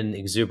see it in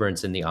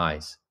exuberance in the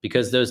eyes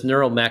because those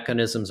neural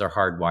mechanisms are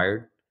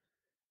hardwired.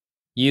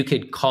 You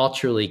could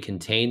culturally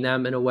contain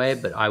them in a way,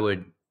 but I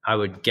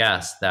would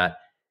guess that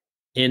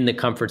in the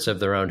comforts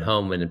of their own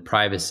home and in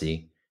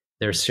privacy,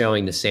 they're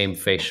showing the same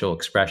facial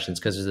expressions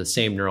because there's the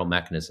same neural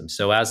mechanism.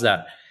 So as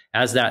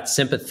that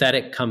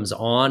sympathetic comes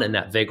on and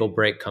that vagal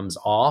brake comes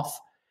off,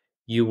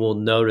 you will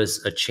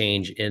notice a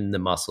change in the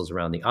muscles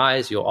around the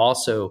eyes. You'll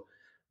also,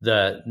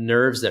 the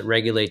nerves that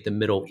regulate the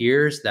middle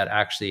ears that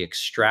actually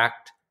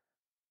extract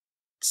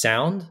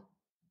sound,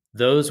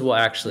 those will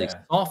actually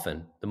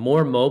soften. The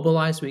more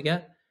mobilized we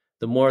get,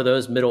 the more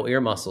those middle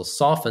ear muscles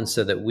soften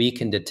so that we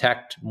can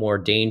detect more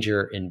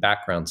danger in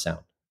background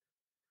sound,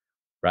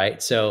 right?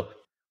 So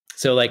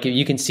like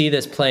you can see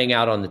this playing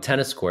out on the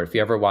tennis court. If you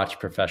ever watch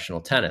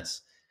professional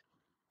tennis,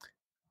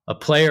 a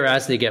player,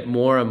 as they get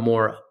more and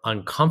more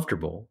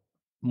uncomfortable,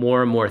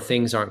 more and more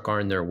things aren't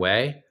going their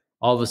way.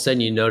 All of a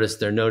sudden you notice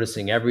they're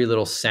noticing every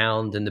little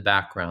sound in the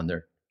background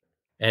there.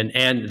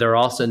 And they're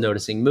also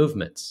noticing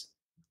movements.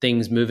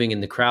 things moving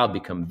in the crowd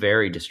become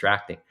very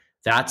distracting.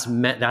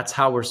 That's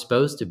how we're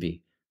supposed to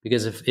be,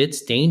 because if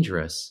it's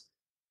dangerous,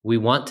 we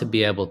want to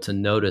be able to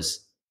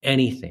notice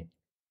anything,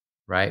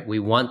 right? We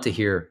want to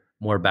hear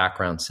more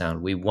background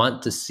sound. We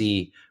want to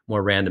see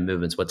more random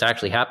movements. What's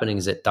actually happening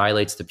is it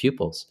dilates the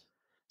pupils.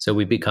 So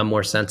we become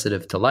more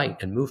sensitive to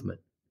light and movement.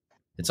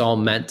 It's all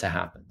meant to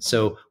happen.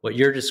 So what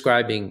you're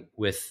describing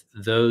with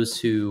those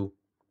who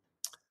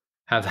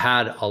have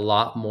had a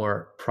lot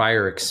more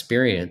prior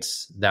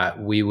experience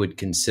that we would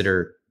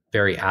consider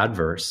very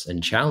adverse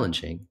and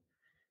challenging,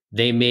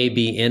 they may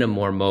be in a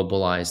more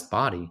mobilized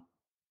body,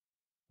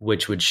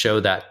 which would show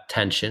that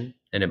tension,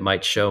 and it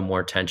might show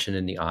more tension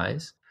in the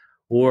eyes.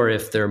 Or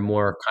if they're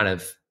more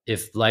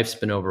if life's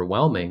been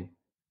overwhelming,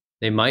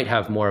 they might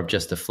have more of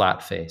just a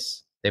flat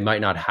face. They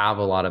might not have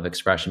a lot of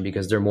expression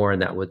because they're more in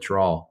that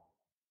withdrawal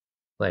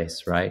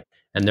place, right?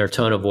 And their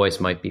tone of voice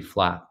might be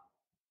flat.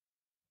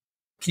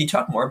 Can you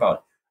talk more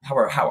about how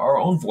our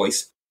own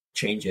voice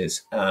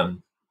changes?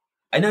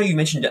 I know you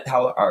mentioned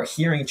how our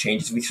hearing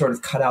changes. We sort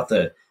of cut out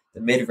the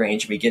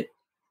mid-range. We get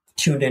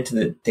tuned into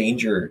the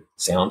danger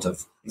sounds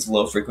of these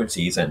low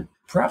frequencies and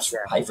perhaps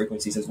high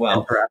frequencies as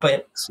well.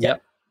 But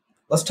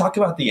let's talk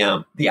about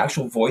the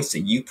actual voice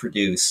that you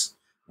produce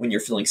when you're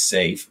feeling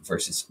safe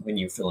versus when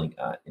you're feeling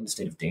in a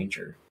state of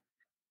danger.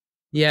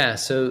 Yeah.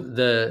 So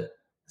the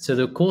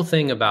cool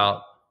thing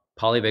about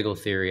polyvagal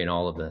theory and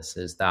all of this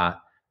is that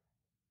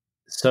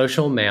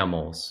social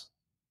mammals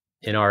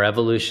in our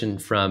evolution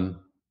from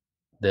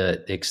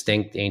the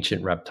extinct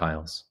ancient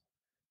reptiles,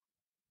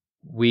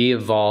 we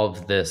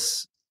evolved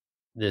this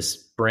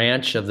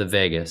branch of the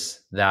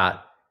vagus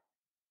that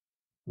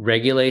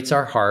regulates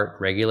our heart,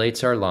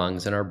 regulates our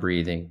lungs and our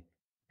breathing,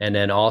 and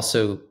then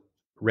also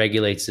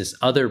regulates this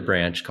other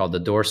branch called the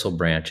dorsal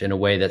branch in a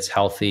way that's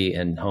healthy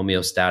and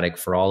homeostatic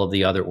for all of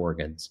the other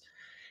organs.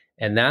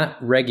 And that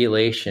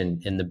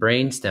regulation in the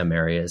brainstem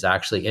area is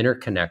actually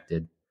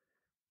interconnected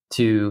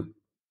to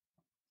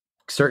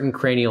certain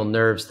cranial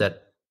nerves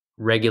that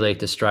regulate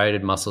the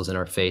striated muscles in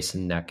our face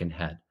and neck and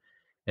head.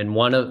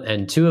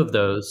 And two of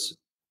those,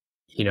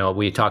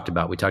 we talked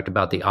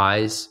about the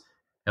eyes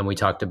and we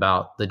talked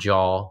about the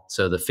jaw,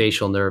 so the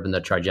facial nerve and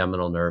the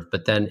trigeminal nerve.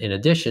 But then in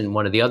addition,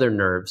 one of the other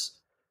nerves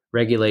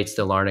regulates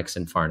the larynx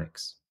and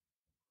pharynx.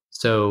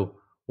 So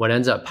what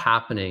ends up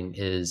happening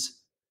is,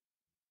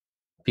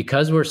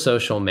 because we're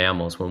social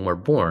mammals, when we're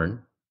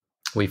born,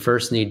 we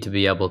first need to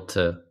be able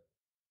to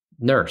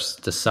nurse,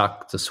 to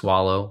suck, to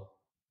swallow,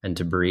 and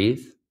to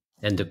breathe,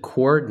 and to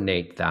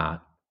coordinate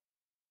that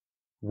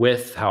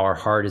with how our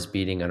heart is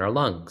beating and our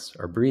lungs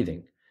are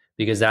breathing,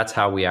 because that's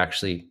how we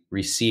actually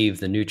receive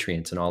the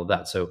nutrients and all of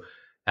that. So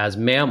as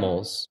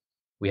mammals,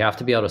 we have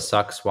to be able to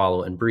suck,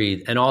 swallow, and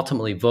breathe, and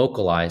ultimately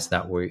vocalize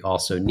that we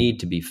also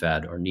need to be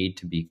fed or need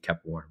to be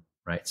kept warm,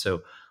 right?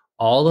 So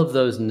all of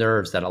those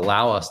nerves that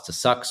allow us to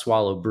suck,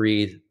 swallow,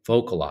 breathe,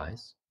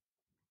 vocalize,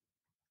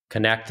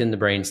 connect in the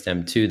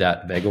brainstem to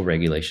that vagal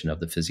regulation of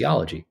the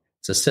physiology.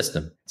 It's a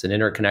system. It's an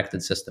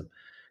interconnected system.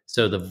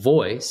 So the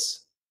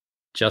voice,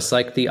 just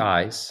like the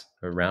eyes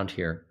around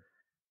here,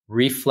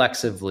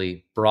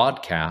 reflexively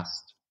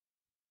broadcast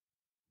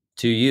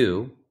to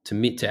you, to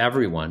me, to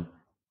everyone,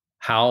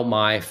 how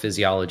my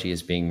physiology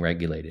is being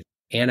regulated.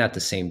 And at the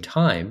same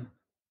time,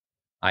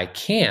 I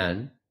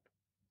can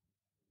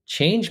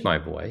change my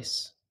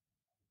voice,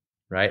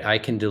 right? I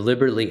can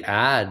deliberately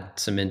add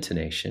some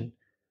intonation.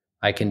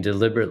 I can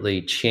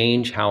deliberately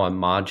change how I'm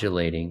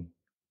modulating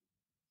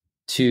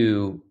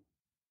to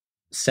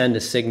send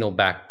a signal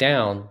back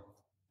down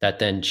that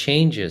then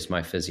changes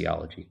my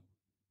physiology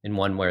in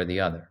one way or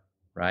the other,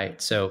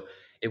 right? So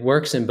it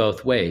works in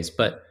both ways,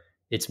 but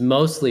it's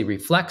mostly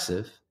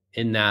reflexive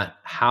in that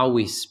how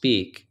we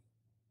speak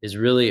is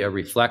really a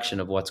reflection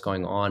of what's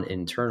going on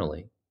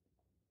internally.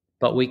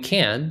 But we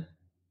can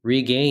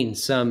regain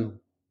some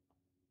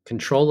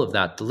control of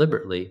that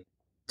deliberately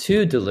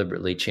to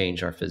deliberately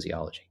change our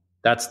physiology.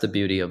 That's the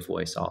beauty of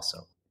voice also.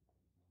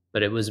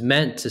 But it was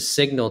meant to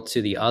signal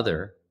to the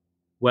other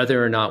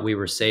whether or not we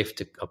were safe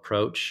to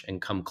approach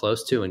and come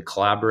close to and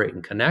collaborate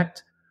and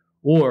connect,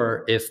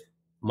 or if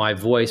my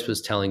voice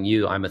was telling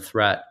you I'm a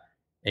threat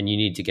and you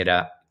need to get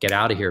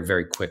out of here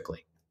very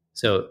quickly.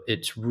 So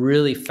it's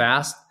really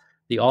fast.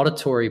 The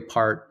auditory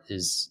part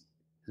is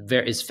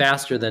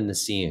faster than the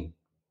seeing.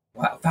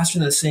 Wow, faster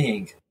than the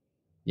seeing.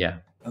 Yeah.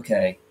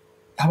 Okay.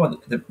 How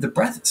about the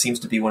breath? Seems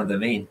to be one of the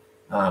main.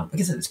 I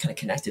guess it's kind of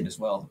connected as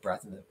well, the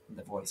breath and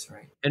the voice,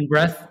 right? And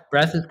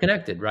breath is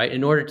connected, right?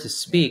 In order to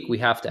speak, we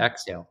have to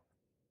exhale.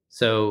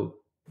 So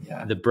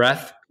the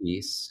breath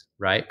piece,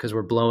 right? Because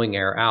we're blowing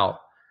air out.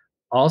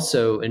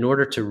 Also, in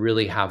order to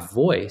really have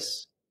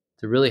voice,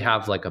 to really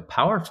have like a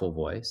powerful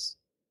voice,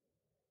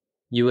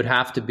 you would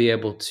have to be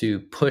able to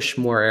push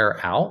more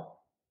air out,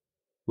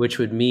 which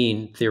would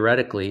mean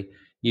theoretically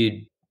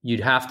you'd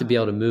have to be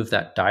able to move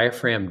that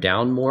diaphragm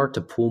down more to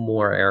pull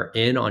more air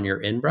in on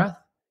your in breath,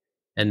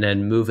 and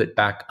then move it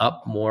back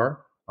up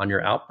more on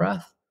your out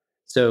breath.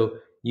 So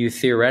you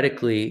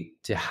theoretically,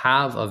 to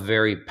have a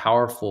very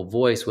powerful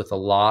voice with a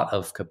lot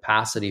of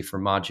capacity for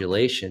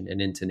modulation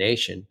and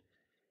intonation,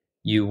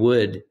 you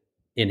would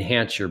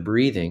enhance your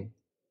breathing,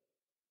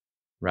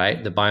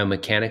 right? The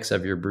biomechanics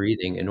of your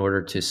breathing in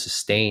order to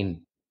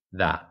sustain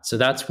that. So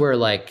that's where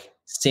like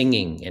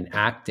singing and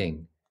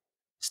acting,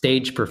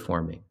 stage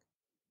performing.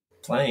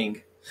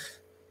 Playing.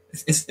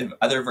 It's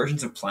other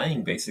versions of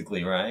playing,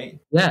 basically, right?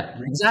 Yeah,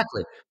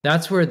 exactly.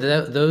 That's where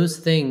those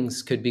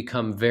things could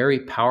become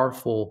very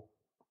powerful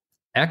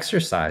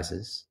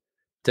exercises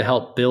to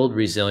help build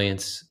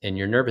resilience in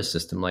your nervous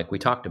system, like we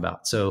talked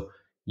about. So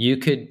you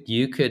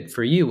could,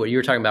 for you, what you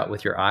were talking about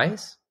with your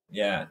eyes,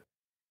 Yeah.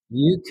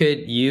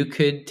 you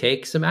could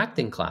take some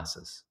acting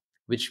classes,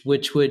 which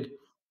would,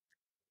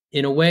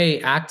 in a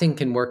way, acting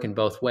can work in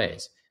both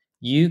ways.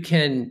 You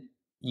can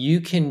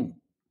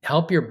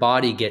help your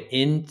body get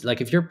in, like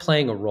if you're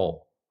playing a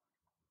role,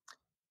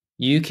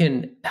 you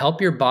can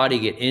help your body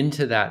get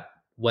into that,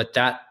 what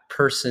that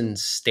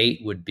person's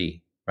state would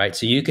be, right?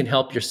 So you can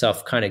help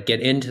yourself kind of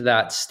get into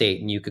that state,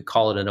 and you could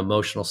call it an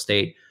emotional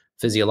state,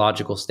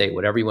 physiological state,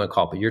 whatever you want to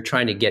call it, but you're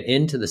trying to get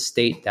into the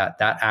state that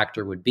that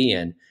actor would be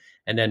in.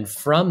 And then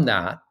from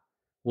that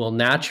will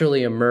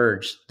naturally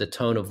emerge the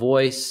tone of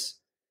voice,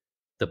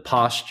 the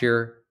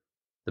posture,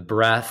 the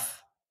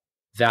breath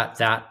that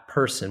that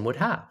person would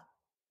have.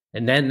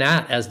 And then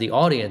that, as the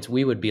audience,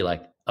 we would be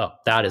like, oh,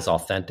 that is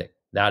authentic.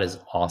 That is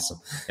awesome.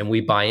 And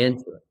we buy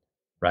into it,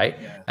 right?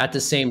 Yeah. At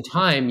the same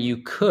time, you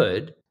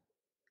could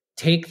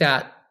take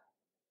that,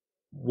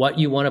 what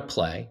you want to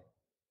play,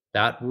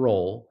 that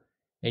role,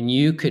 and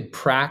you could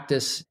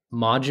practice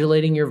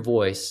modulating your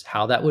voice,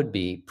 how that would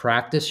be,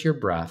 practice your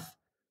breath,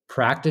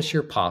 practice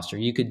your posture.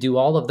 You could do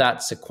all of that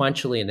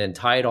sequentially and then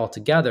tie it all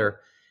together.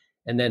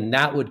 And then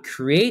that would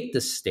create the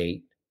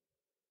state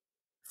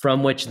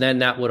from which then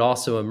that would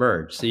also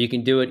emerge. So you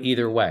can do it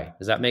either way.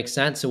 Does that make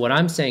sense? So what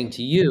I'm saying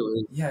to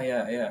you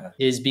Yeah.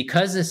 is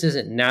because this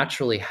isn't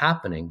naturally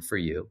happening for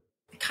you.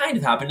 It kind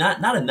of happened,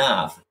 not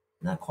enough,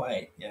 not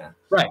quite. Yeah.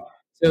 Right.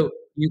 So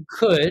you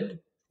could,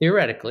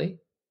 theoretically,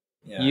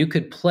 Yeah. you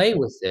could play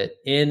with it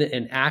in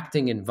an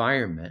acting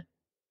environment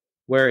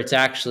where it's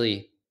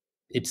actually,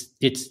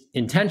 it's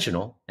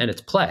intentional and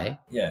it's play.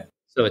 Yeah.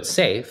 So it's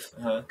safe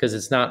because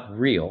it's not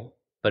real,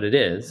 but it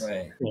is.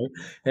 Right.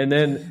 And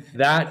then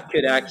that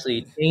could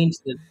actually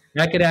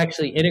that could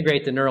actually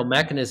integrate the neural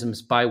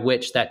mechanisms by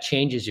which that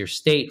changes your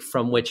state,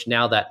 from which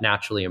now that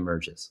naturally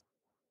emerges.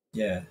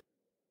 Yeah.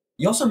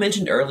 You also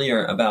mentioned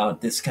earlier about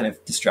this kind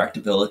of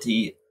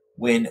distractibility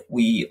when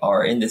we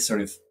are in this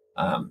sort of,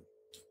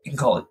 you can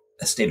call it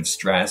a state of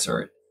stress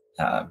or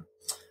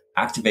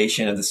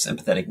activation of the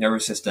sympathetic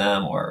nervous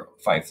system or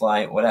fight,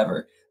 flight,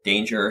 whatever,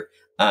 danger.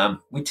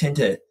 We tend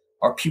to,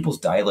 our pupils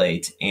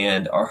dilate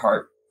and our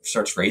heart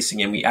starts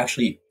racing, and we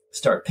actually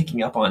start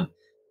picking up on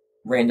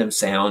random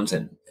sounds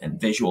and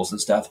visuals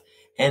and stuff.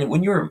 And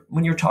when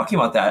you're talking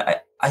about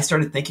that, I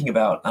started thinking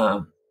about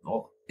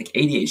like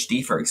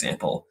ADHD, for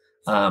example,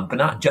 but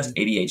not just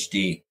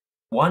ADHD.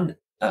 One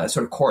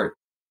sort of core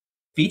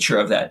feature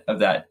of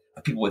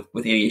people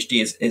with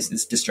ADHD is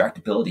this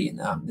distractibility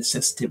and the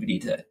sensitivity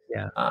to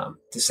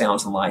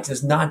sounds and lights.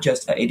 It's not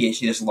just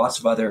ADHD. There's lots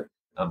of other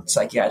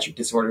psychiatric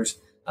disorders,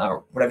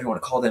 whatever you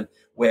want to call them,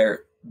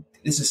 where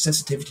this is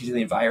sensitivity to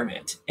the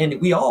environment.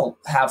 And we all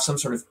have some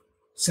sort of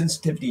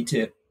sensitivity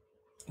to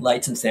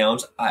lights and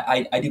sounds.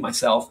 I do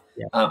myself.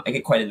 Yeah. I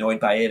get quite annoyed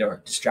by it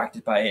or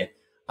distracted by it.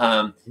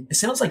 It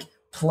sounds like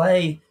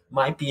play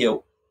might be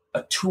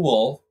a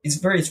tool. These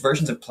various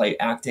versions of play,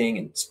 acting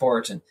and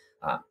sports and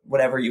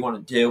whatever you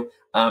want to do,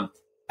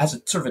 as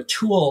a sort of a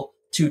tool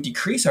to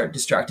decrease our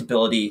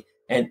distractibility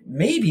and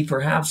maybe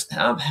perhaps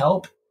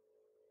help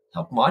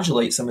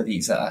modulate some of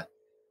these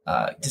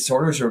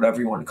disorders or whatever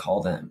you want to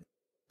call them.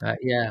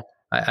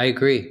 I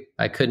agree.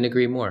 I couldn't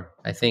agree more.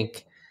 I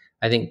think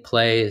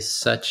play is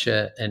such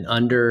an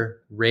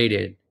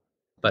underrated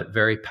but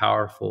very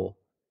powerful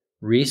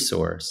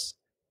resource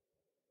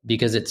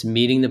because it's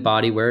meeting the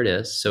body where it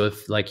is. So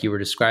if, like you were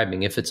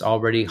describing, if it's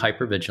already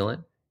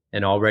hypervigilant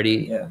and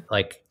already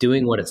like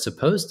doing what it's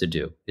supposed to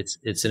do,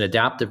 it's an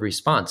adaptive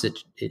response.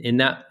 In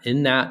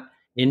that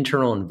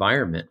internal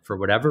environment, for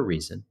whatever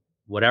reason,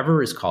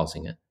 whatever is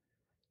causing it,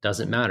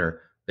 doesn't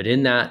matter. But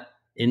in that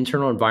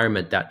internal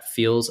environment that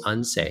feels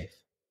unsafe,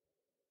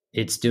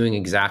 it's doing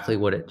exactly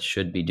what it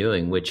should be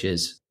doing, which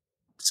is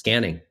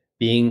scanning,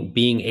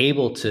 being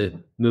able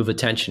to move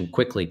attention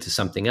quickly to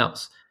something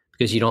else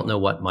because you don't know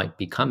what might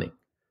be coming.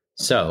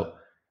 So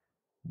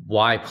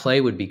why play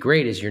would be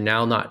great is you're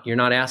not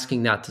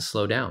asking that to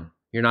slow down.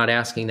 You're not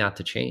asking that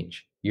to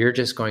change. You're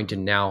just going to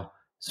now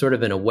sort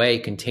of in a way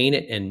contain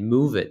it and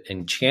move it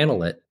and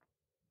channel it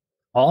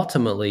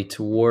ultimately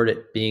toward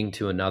it being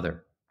to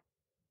another.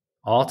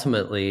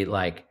 Ultimately,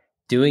 like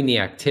doing the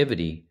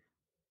activity,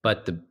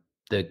 but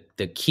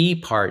the key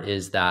part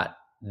is that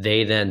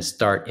they then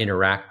start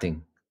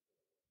interacting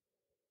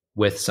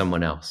with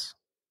someone else.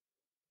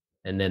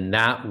 And then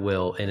that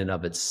will, in and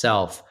of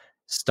itself,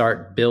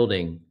 start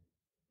building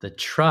the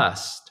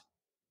trust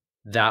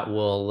that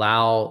will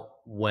allow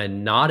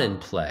when not in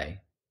play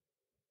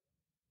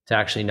to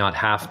actually not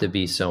have to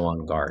be so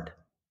on guard.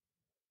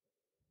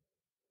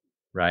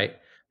 Right?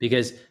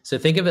 Because, so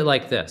think of it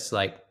like this,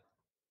 like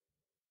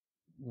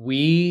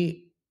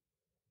we,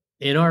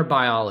 in our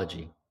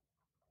biology,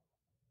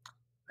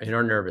 in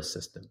our nervous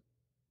system,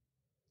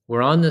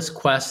 we're on this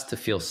quest to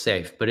feel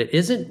safe, but it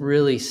isn't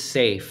really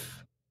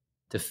safe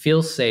to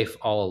feel safe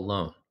all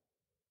alone.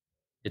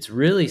 It's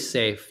really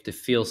safe to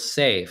feel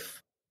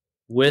safe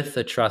with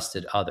a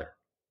trusted other.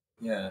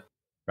 Yeah.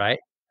 Right?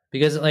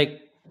 Because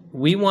like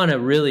we want to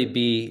really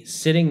be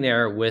sitting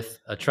there with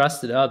a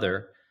trusted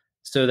other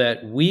so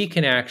that we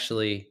can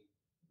actually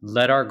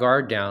let our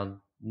guard down,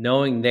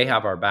 knowing they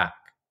have our back,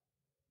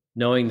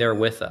 knowing they're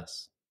with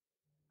us.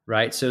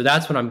 Right? So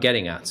that's what I'm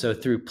getting at. So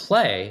through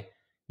play,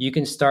 you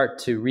can start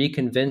to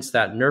reconvince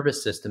that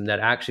nervous system that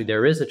actually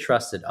there is a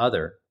trusted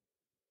other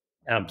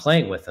and I'm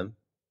playing with them.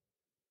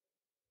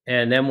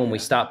 And then when we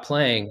stop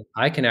playing,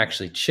 I can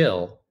actually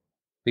chill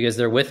because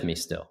they're with me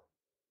still.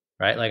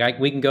 Right? Like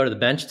we can go to the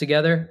bench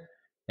together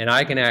and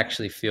I can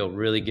actually feel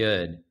really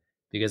good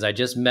because I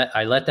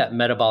let that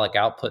metabolic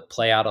output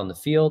play out on the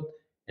field.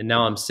 And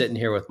now I'm sitting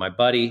here with my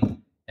buddy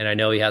and I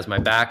know he has my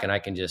back and I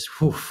can just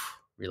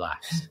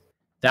relax.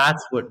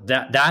 That's what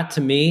that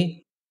to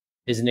me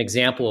is an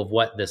example of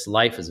what this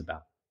life is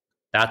about.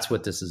 That's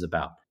what this is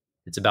about.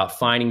 It's about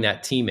finding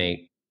that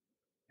teammate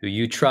who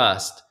you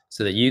trust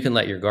so that you can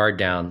let your guard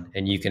down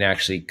and you can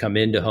actually come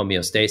into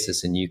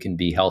homeostasis and you can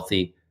be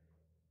healthy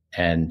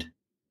and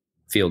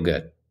feel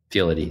good,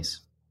 feel at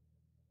ease.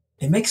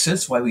 It makes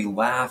sense why we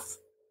laugh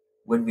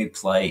when we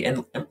play,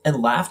 and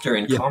laughter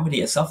and comedy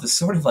itself is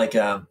sort of like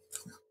a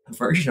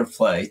version of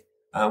play.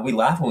 We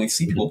laugh when we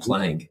see people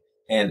playing,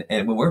 and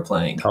when we're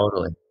playing.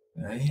 Totally,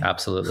 right?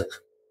 Absolutely.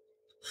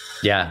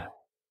 Yeah,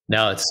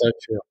 no, it's so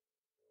true.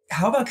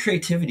 How about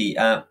creativity?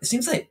 It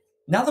seems like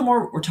now the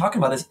more we're talking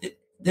about this,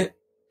 it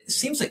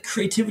seems like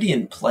creativity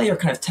and play are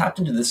kind of tapped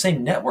into the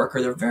same network,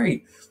 or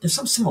there's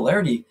some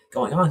similarity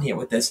going on here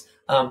with this.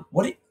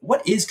 What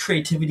is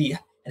creativity,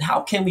 and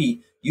how can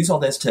we use all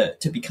this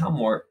to become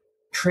more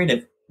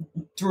creative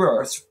through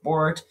our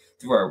sport,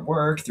 through our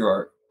work, through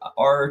our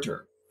art,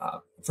 or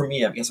for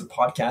me, I guess with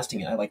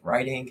podcasting, I like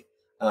writing.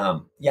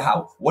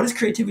 What is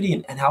creativity,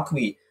 and how can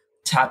we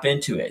tap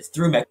into it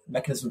through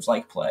mechanisms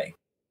like play?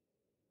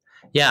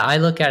 Yeah, I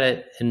look at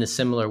it in a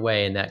similar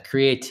way, in that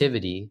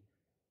creativity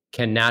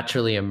can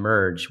naturally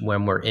emerge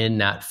when we're in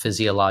that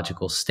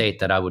physiological state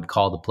that I would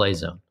call the play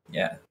zone.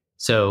 Yeah.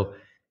 So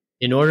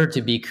in order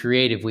to be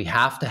creative, we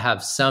have to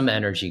have some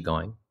energy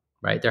going,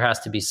 right? There has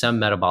to be some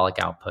metabolic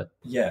output.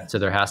 Yeah. So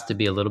there has to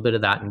be a little bit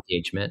of that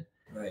engagement.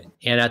 Right.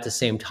 And at the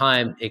same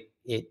time,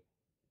 it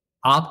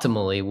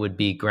optimally would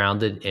be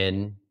grounded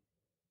in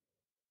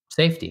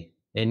safety,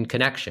 in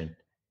connection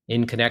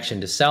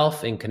to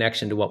self, in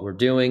connection to what we're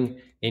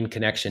doing, in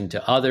connection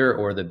to other,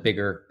 or the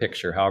bigger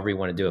picture, however you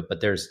want to do it.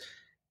 But there's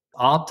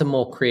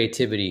optimal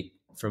creativity,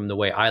 from the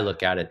way I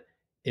look at it,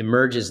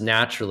 emerges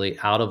naturally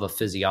out of a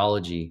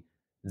physiology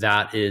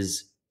that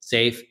is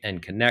safe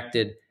and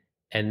connected.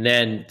 And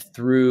then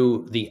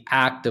through the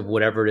act of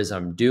whatever it is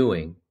I'm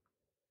doing,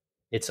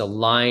 it's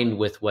aligned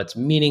with what's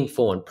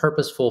meaningful and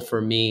purposeful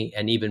for me.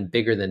 And even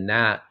bigger than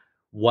that,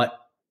 what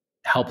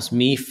helps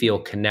me feel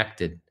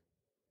connected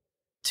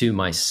to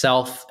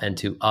myself and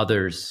to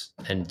others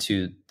and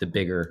to the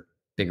bigger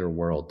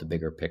world, the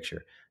bigger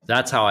picture.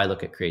 That's how I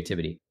look at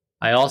creativity.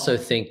 I also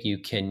think you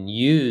can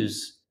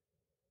use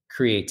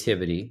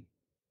creativity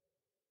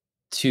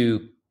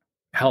to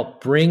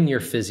help bring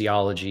your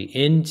physiology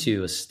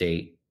into a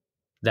state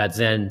that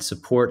then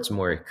supports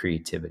more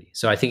creativity.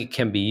 So I think it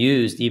can be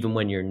used even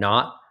when you're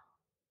not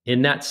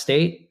in that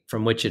state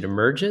from which it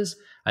emerges.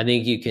 I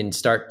think you can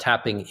start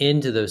tapping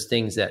into those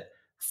things that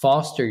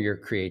foster your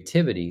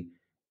creativity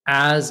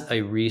as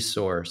a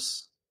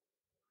resource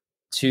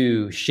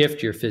to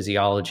shift your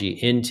physiology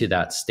into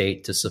that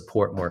state to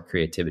support more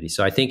creativity.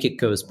 So I think it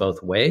goes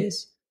both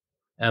ways.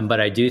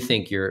 But I do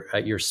think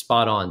you're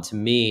spot on. To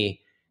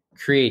me,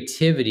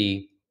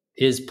 creativity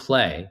is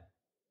play.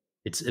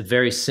 It's a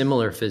very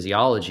similar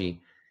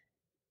physiology.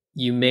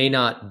 You may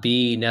not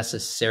be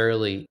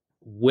necessarily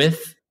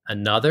with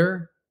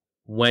another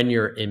when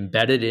you're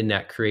embedded in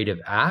that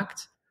creative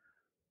act,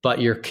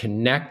 but you're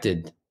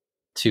connected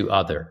to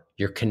other.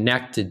 You're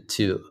connected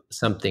to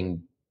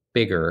something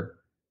bigger,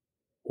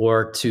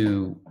 or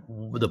to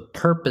the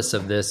purpose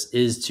of this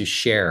is to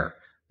share.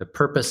 The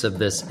purpose of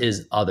this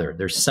is other.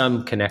 There's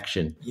some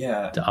connection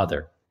to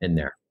other in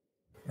there.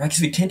 Right,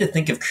 because we tend to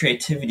think of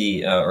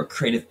creativity or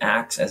creative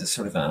acts as a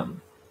sort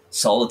of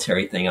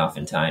solitary thing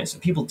oftentimes.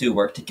 People do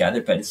work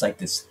together, but it's like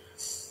this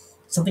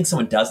something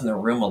someone does in the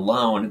room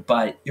alone.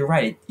 But you're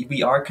right.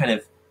 We are kind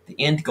of, the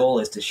end goal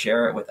is to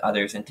share it with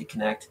others and to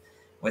connect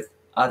with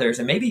others.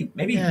 And maybe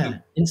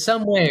in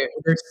some way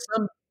there's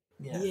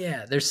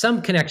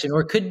some connection,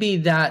 or it could be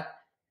that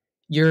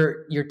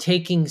you're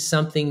taking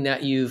something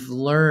that you've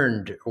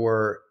learned,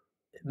 or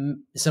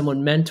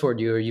someone mentored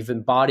you, or you've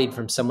embodied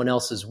from someone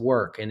else's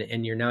work,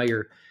 and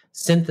you're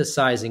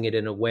synthesizing it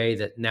in a way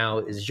that now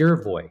is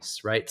your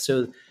voice, right?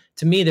 So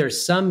to me,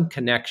 there's some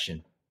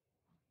connection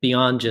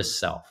beyond just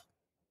self.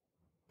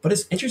 But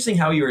it's interesting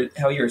how you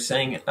were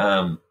saying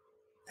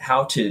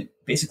how to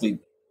basically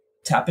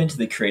tap into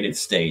the creative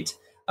state.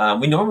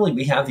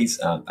 We have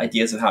these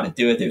ideas of how to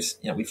do it. There's,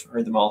 we've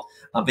heard them all,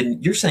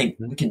 but you're saying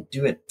we can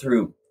do it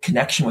through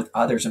connection with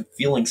others and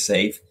feeling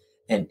safe,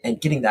 and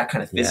getting that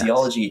kind of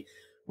physiology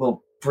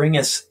will bring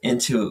us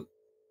into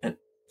a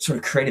sort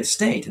of creative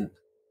state. And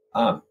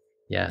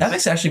that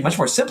makes it actually much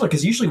more simpler,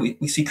 because usually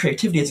we see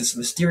creativity as this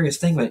mysterious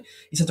thing, but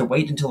you just have to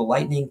wait until the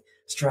lightning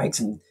strikes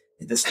and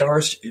the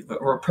stars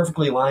were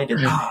perfectly aligned,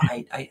 and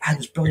I had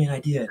this brilliant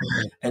idea.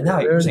 And now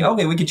you're saying,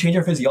 okay, we can change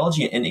our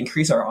physiology and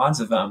increase our odds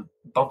of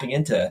bumping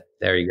into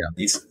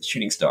these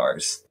shooting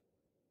stars.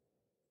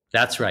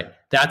 That's right.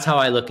 That's how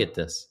I look at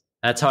this.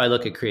 That's how I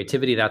look at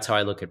creativity. That's how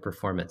I look at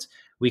performance.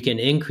 We can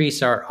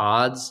increase our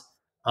odds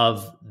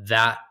of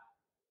that,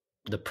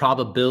 the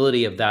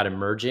probability of that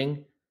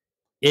emerging,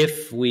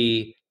 if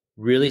we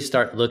really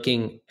start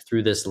looking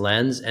through this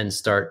lens and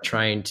start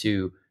trying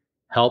to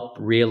help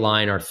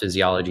realign our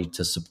physiology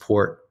to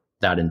support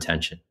that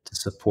intention, to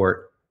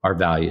support our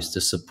values, to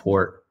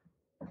support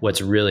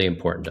what's really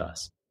important to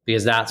us.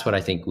 Because that's what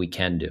I think we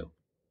can do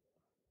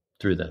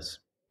through this.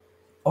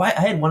 Oh, I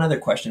had one other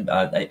question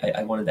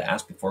I wanted to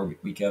ask before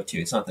we go to.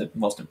 It's not the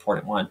most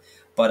important one,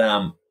 but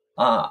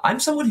I'm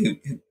someone who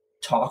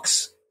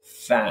talks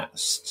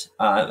fast.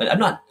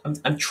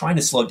 I'm trying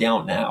to slow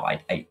down now.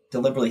 I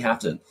deliberately have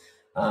to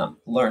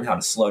learn how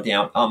to slow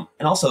down.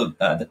 And also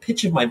the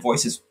pitch of my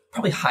voice is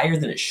probably higher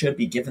than it should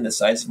be given the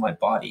size of my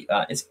body.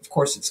 Of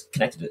course, it's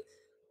connected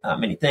to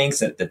many things: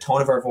 the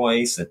tone of our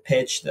voice, the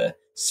pitch, the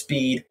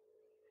speed.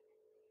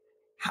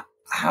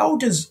 How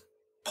does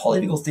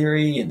polyvagal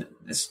theory and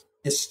this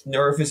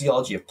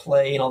neurophysiology of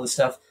play and all this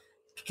stuff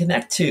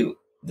connect to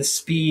the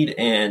speed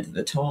and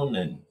the tone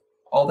and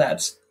all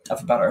that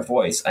stuff about our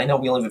voice? I know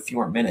we only have a few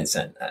more minutes,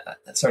 and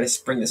sorry to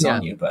spring this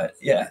on you, but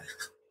yeah.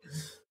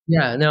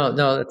 Yeah,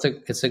 no,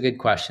 it's a good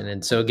question.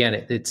 And so again,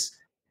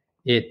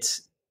 it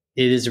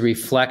is a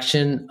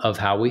reflection of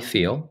how we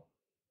feel,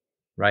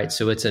 right?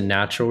 So it's a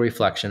natural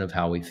reflection of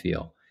how we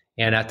feel.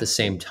 And at the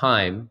same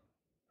time,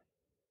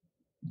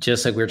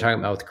 just like we were talking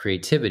about with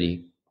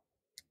creativity,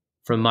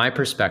 from my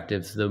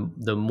perspective,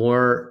 the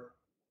more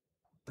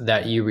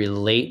that you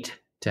relate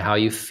to how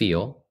you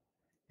feel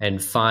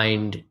and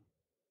find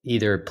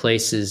either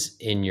places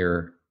in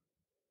your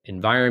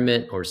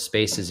environment or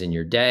spaces in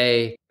your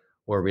day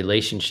or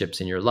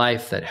relationships in your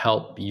life that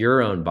help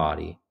your own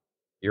body,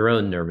 your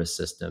own nervous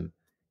system,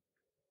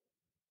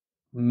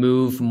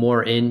 move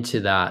more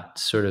into that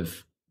sort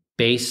of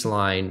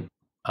baseline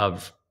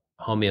of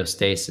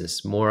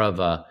homeostasis, more of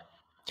a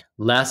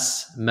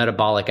less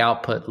metabolic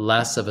output,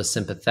 less of a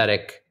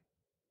sympathetic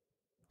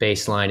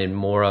baseline, and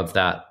more of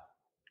that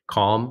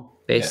calm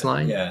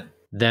baseline,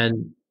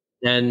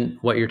 then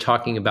what you're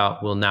talking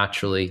about will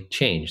naturally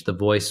change. The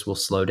voice will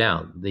slow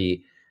down.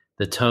 The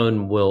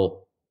tone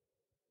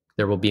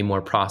there will be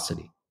more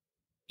prosody.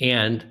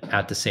 And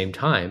at the same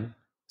time,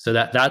 so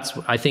that's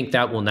I think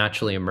that will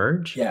naturally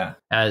emerge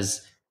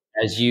as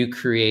you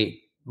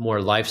create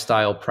more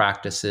lifestyle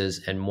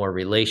practices and more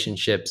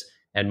relationships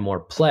and more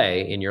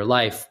play in your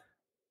life,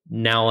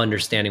 now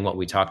understanding what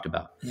we talked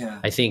about.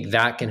 I think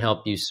that can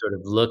help you sort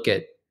of look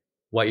at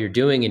what you're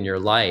doing in your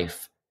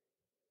life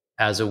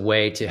as a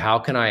way to, how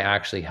can I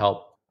actually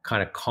help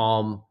kind of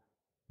calm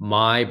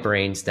my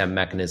brainstem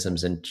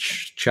mechanisms and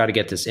try to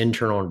get this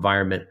internal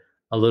environment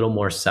a little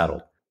more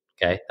settled.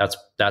 Okay.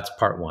 That's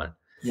part one.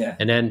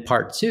 And then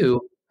part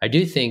two, I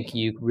do think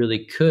you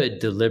really could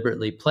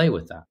deliberately play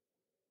with that.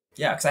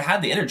 Yeah. Cause I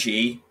had the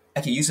energy.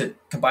 I could use it,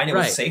 combine it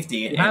with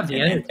safety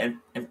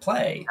and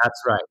play.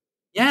 That's right.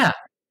 Yeah.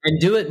 And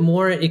do it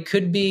more. It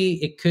could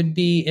be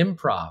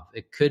improv.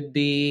 It could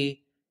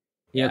be,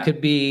 it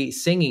could be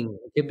singing.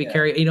 It could be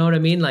carry. You know what I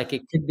mean? Like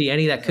it could be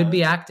any that could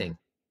be acting.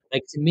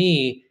 Like to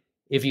me,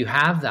 if you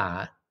have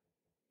that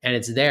and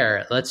it's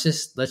there, let's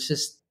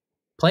just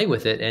play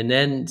with it and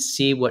then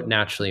see what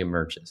naturally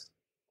emerges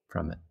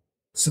from it.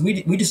 So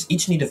we just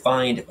each need to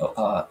find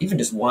even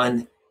just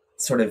one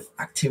sort of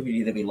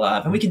activity that we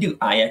love, and we can do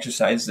eye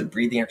exercises and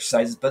breathing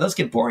exercises, but those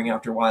get boring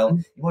after a while.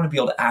 You want to be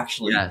able to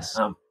actually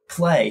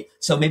play.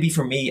 So maybe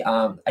for me,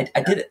 I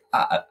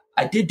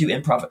did do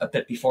improv a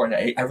bit before, and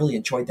I really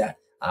enjoyed that.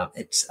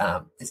 It's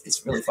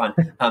really fun.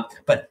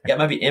 But yeah, it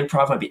might be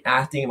improv, it might be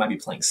acting, it might be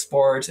playing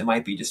sports, it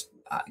might be just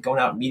going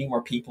out and meeting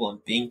more people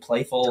and being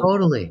playful.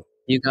 Totally.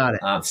 You got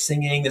it.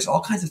 Singing. There's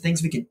all kinds of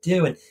things we could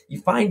do. And you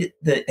find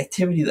the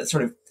activity that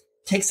sort of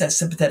takes that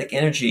sympathetic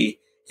energy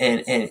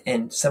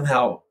and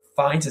somehow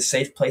finds a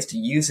safe place to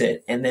use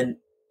it. And then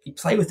you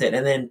play with it.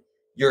 And then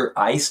your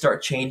eyes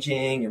start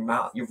changing,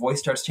 your voice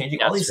starts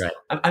changing. All these,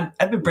 right.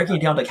 I've been breaking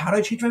it down. Like, how do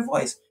I change my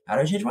voice? How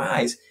do I change my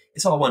eyes?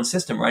 It's all one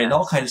system, right? It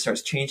all kind of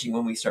starts changing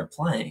when we start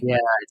playing. Yeah,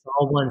 it's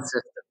all one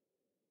system.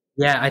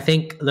 Yeah, I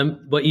think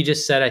what you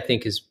just said, I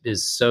think is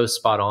so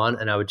spot on.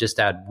 And I would just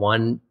add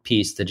one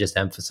piece to just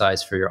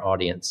emphasize for your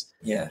audience.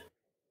 Yeah.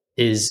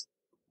 Is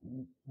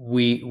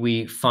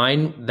we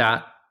find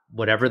that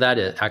whatever that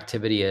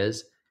activity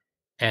is,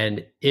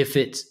 And if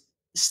it's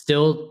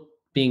still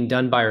being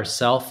done by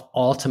ourselves,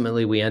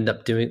 ultimately we end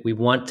up we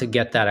want to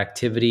get that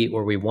activity,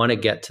 or we want to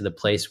get to the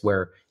place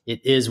where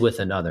it is with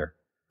another.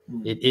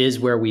 It is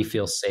where we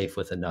feel safe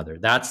with another.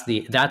 That's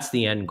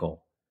the end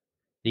goal.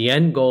 The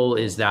end goal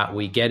is that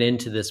we get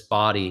into this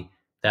body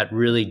that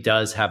really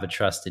does have a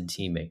trusted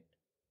teammate,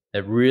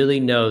 that really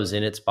knows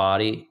in its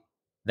body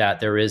that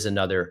there is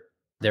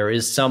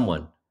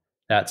someone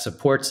that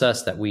supports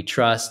us, that we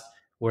trust,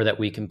 or that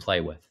we can play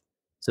with.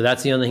 So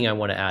that's the only thing I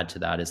want to add to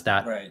that, is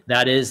that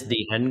that is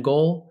the end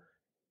goal.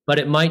 But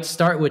it might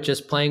start with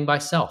just playing by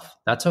self.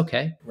 That's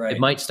okay. It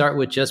might start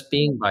with just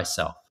being by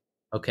self.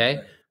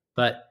 Okay.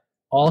 But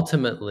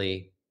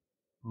ultimately,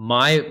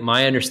 my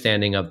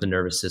understanding of the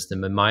nervous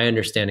system and my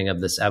understanding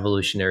of this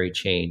evolutionary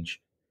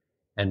change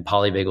and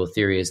polyvagal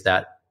theory is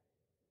that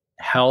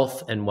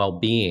health and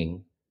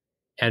well-being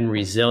and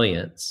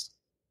resilience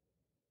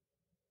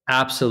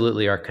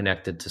absolutely are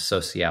connected to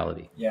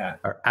sociality.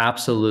 Are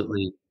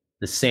absolutely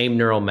the same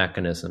neural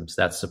mechanisms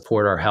that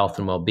support our health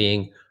and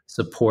well-being,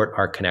 support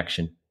our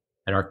connection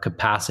and our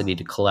capacity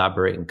to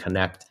collaborate and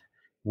connect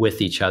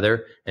with each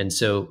other. And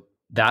so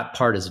that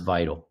part is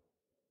vital.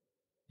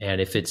 And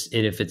if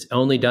it's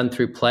only done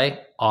through play,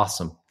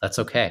 awesome. That's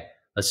okay.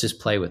 Let's just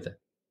play with it.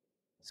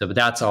 So, but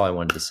that's all I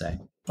wanted to say.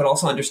 But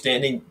also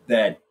understanding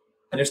that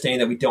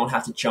we don't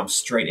have to jump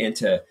straight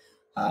into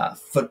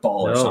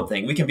football or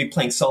something. We can be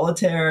playing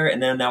solitaire,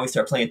 and then now we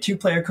start playing a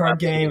 2-player card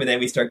game, and then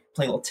we start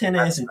playing a little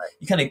tennis, and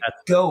you kind of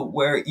go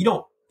where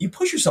you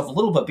push yourself a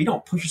little bit, but you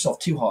don't push yourself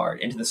too hard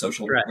into the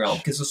social realm,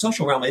 because the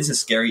social realm is a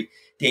scary,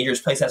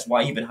 dangerous place. That's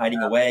why you've been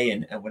hiding away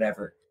and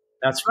whatever.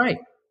 That's right.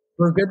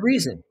 For a good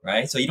reason.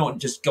 Right? So you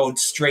don't just go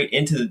straight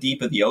into the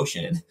deep of the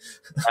ocean.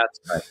 That's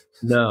right.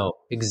 No,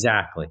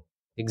 exactly.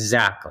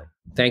 Exactly.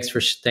 Thanks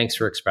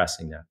for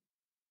expressing that.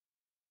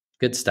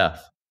 Good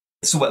stuff.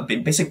 So what the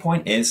basic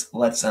point is,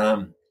 let's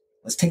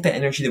take that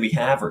energy that we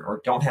have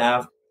or don't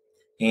have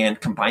and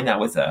combine that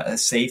with a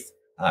safe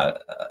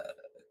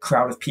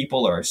crowd of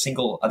people or a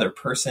single other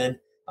person.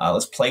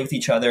 Let's play with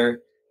each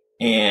other.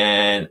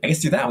 And I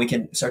guess through that, we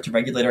can start to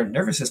regulate our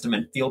nervous system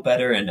and feel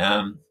better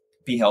and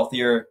be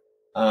healthier.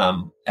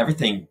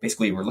 Everything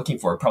basically we're looking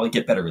for, probably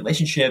get better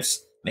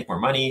relationships, make more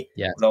money.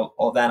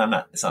 All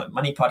that. It's not a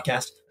money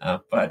podcast,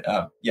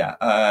 but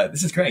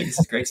this is great. This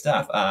is great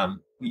stuff.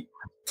 We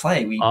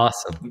play.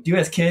 Awesome. We do it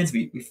as kids.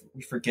 We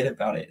forget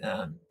about it.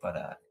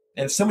 But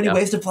there's so many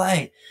ways to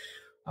play.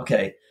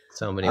 Okay.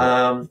 So many.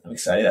 I'm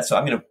excited. So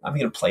I'm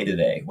gonna play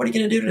today. What are you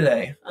gonna do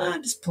today?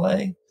 Just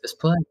play. Just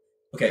play.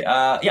 Okay.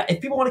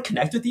 If people want to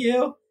connect with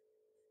you,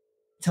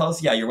 tell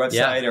us. Your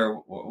website or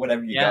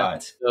whatever you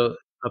got. So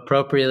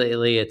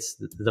appropriately,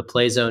 it's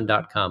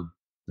theplayzone.com.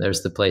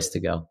 There's the place to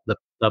go.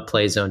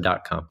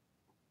 Theplayzone.com.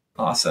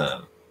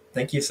 Awesome.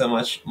 Thank you so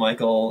much,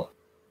 Michael.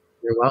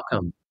 You're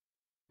welcome.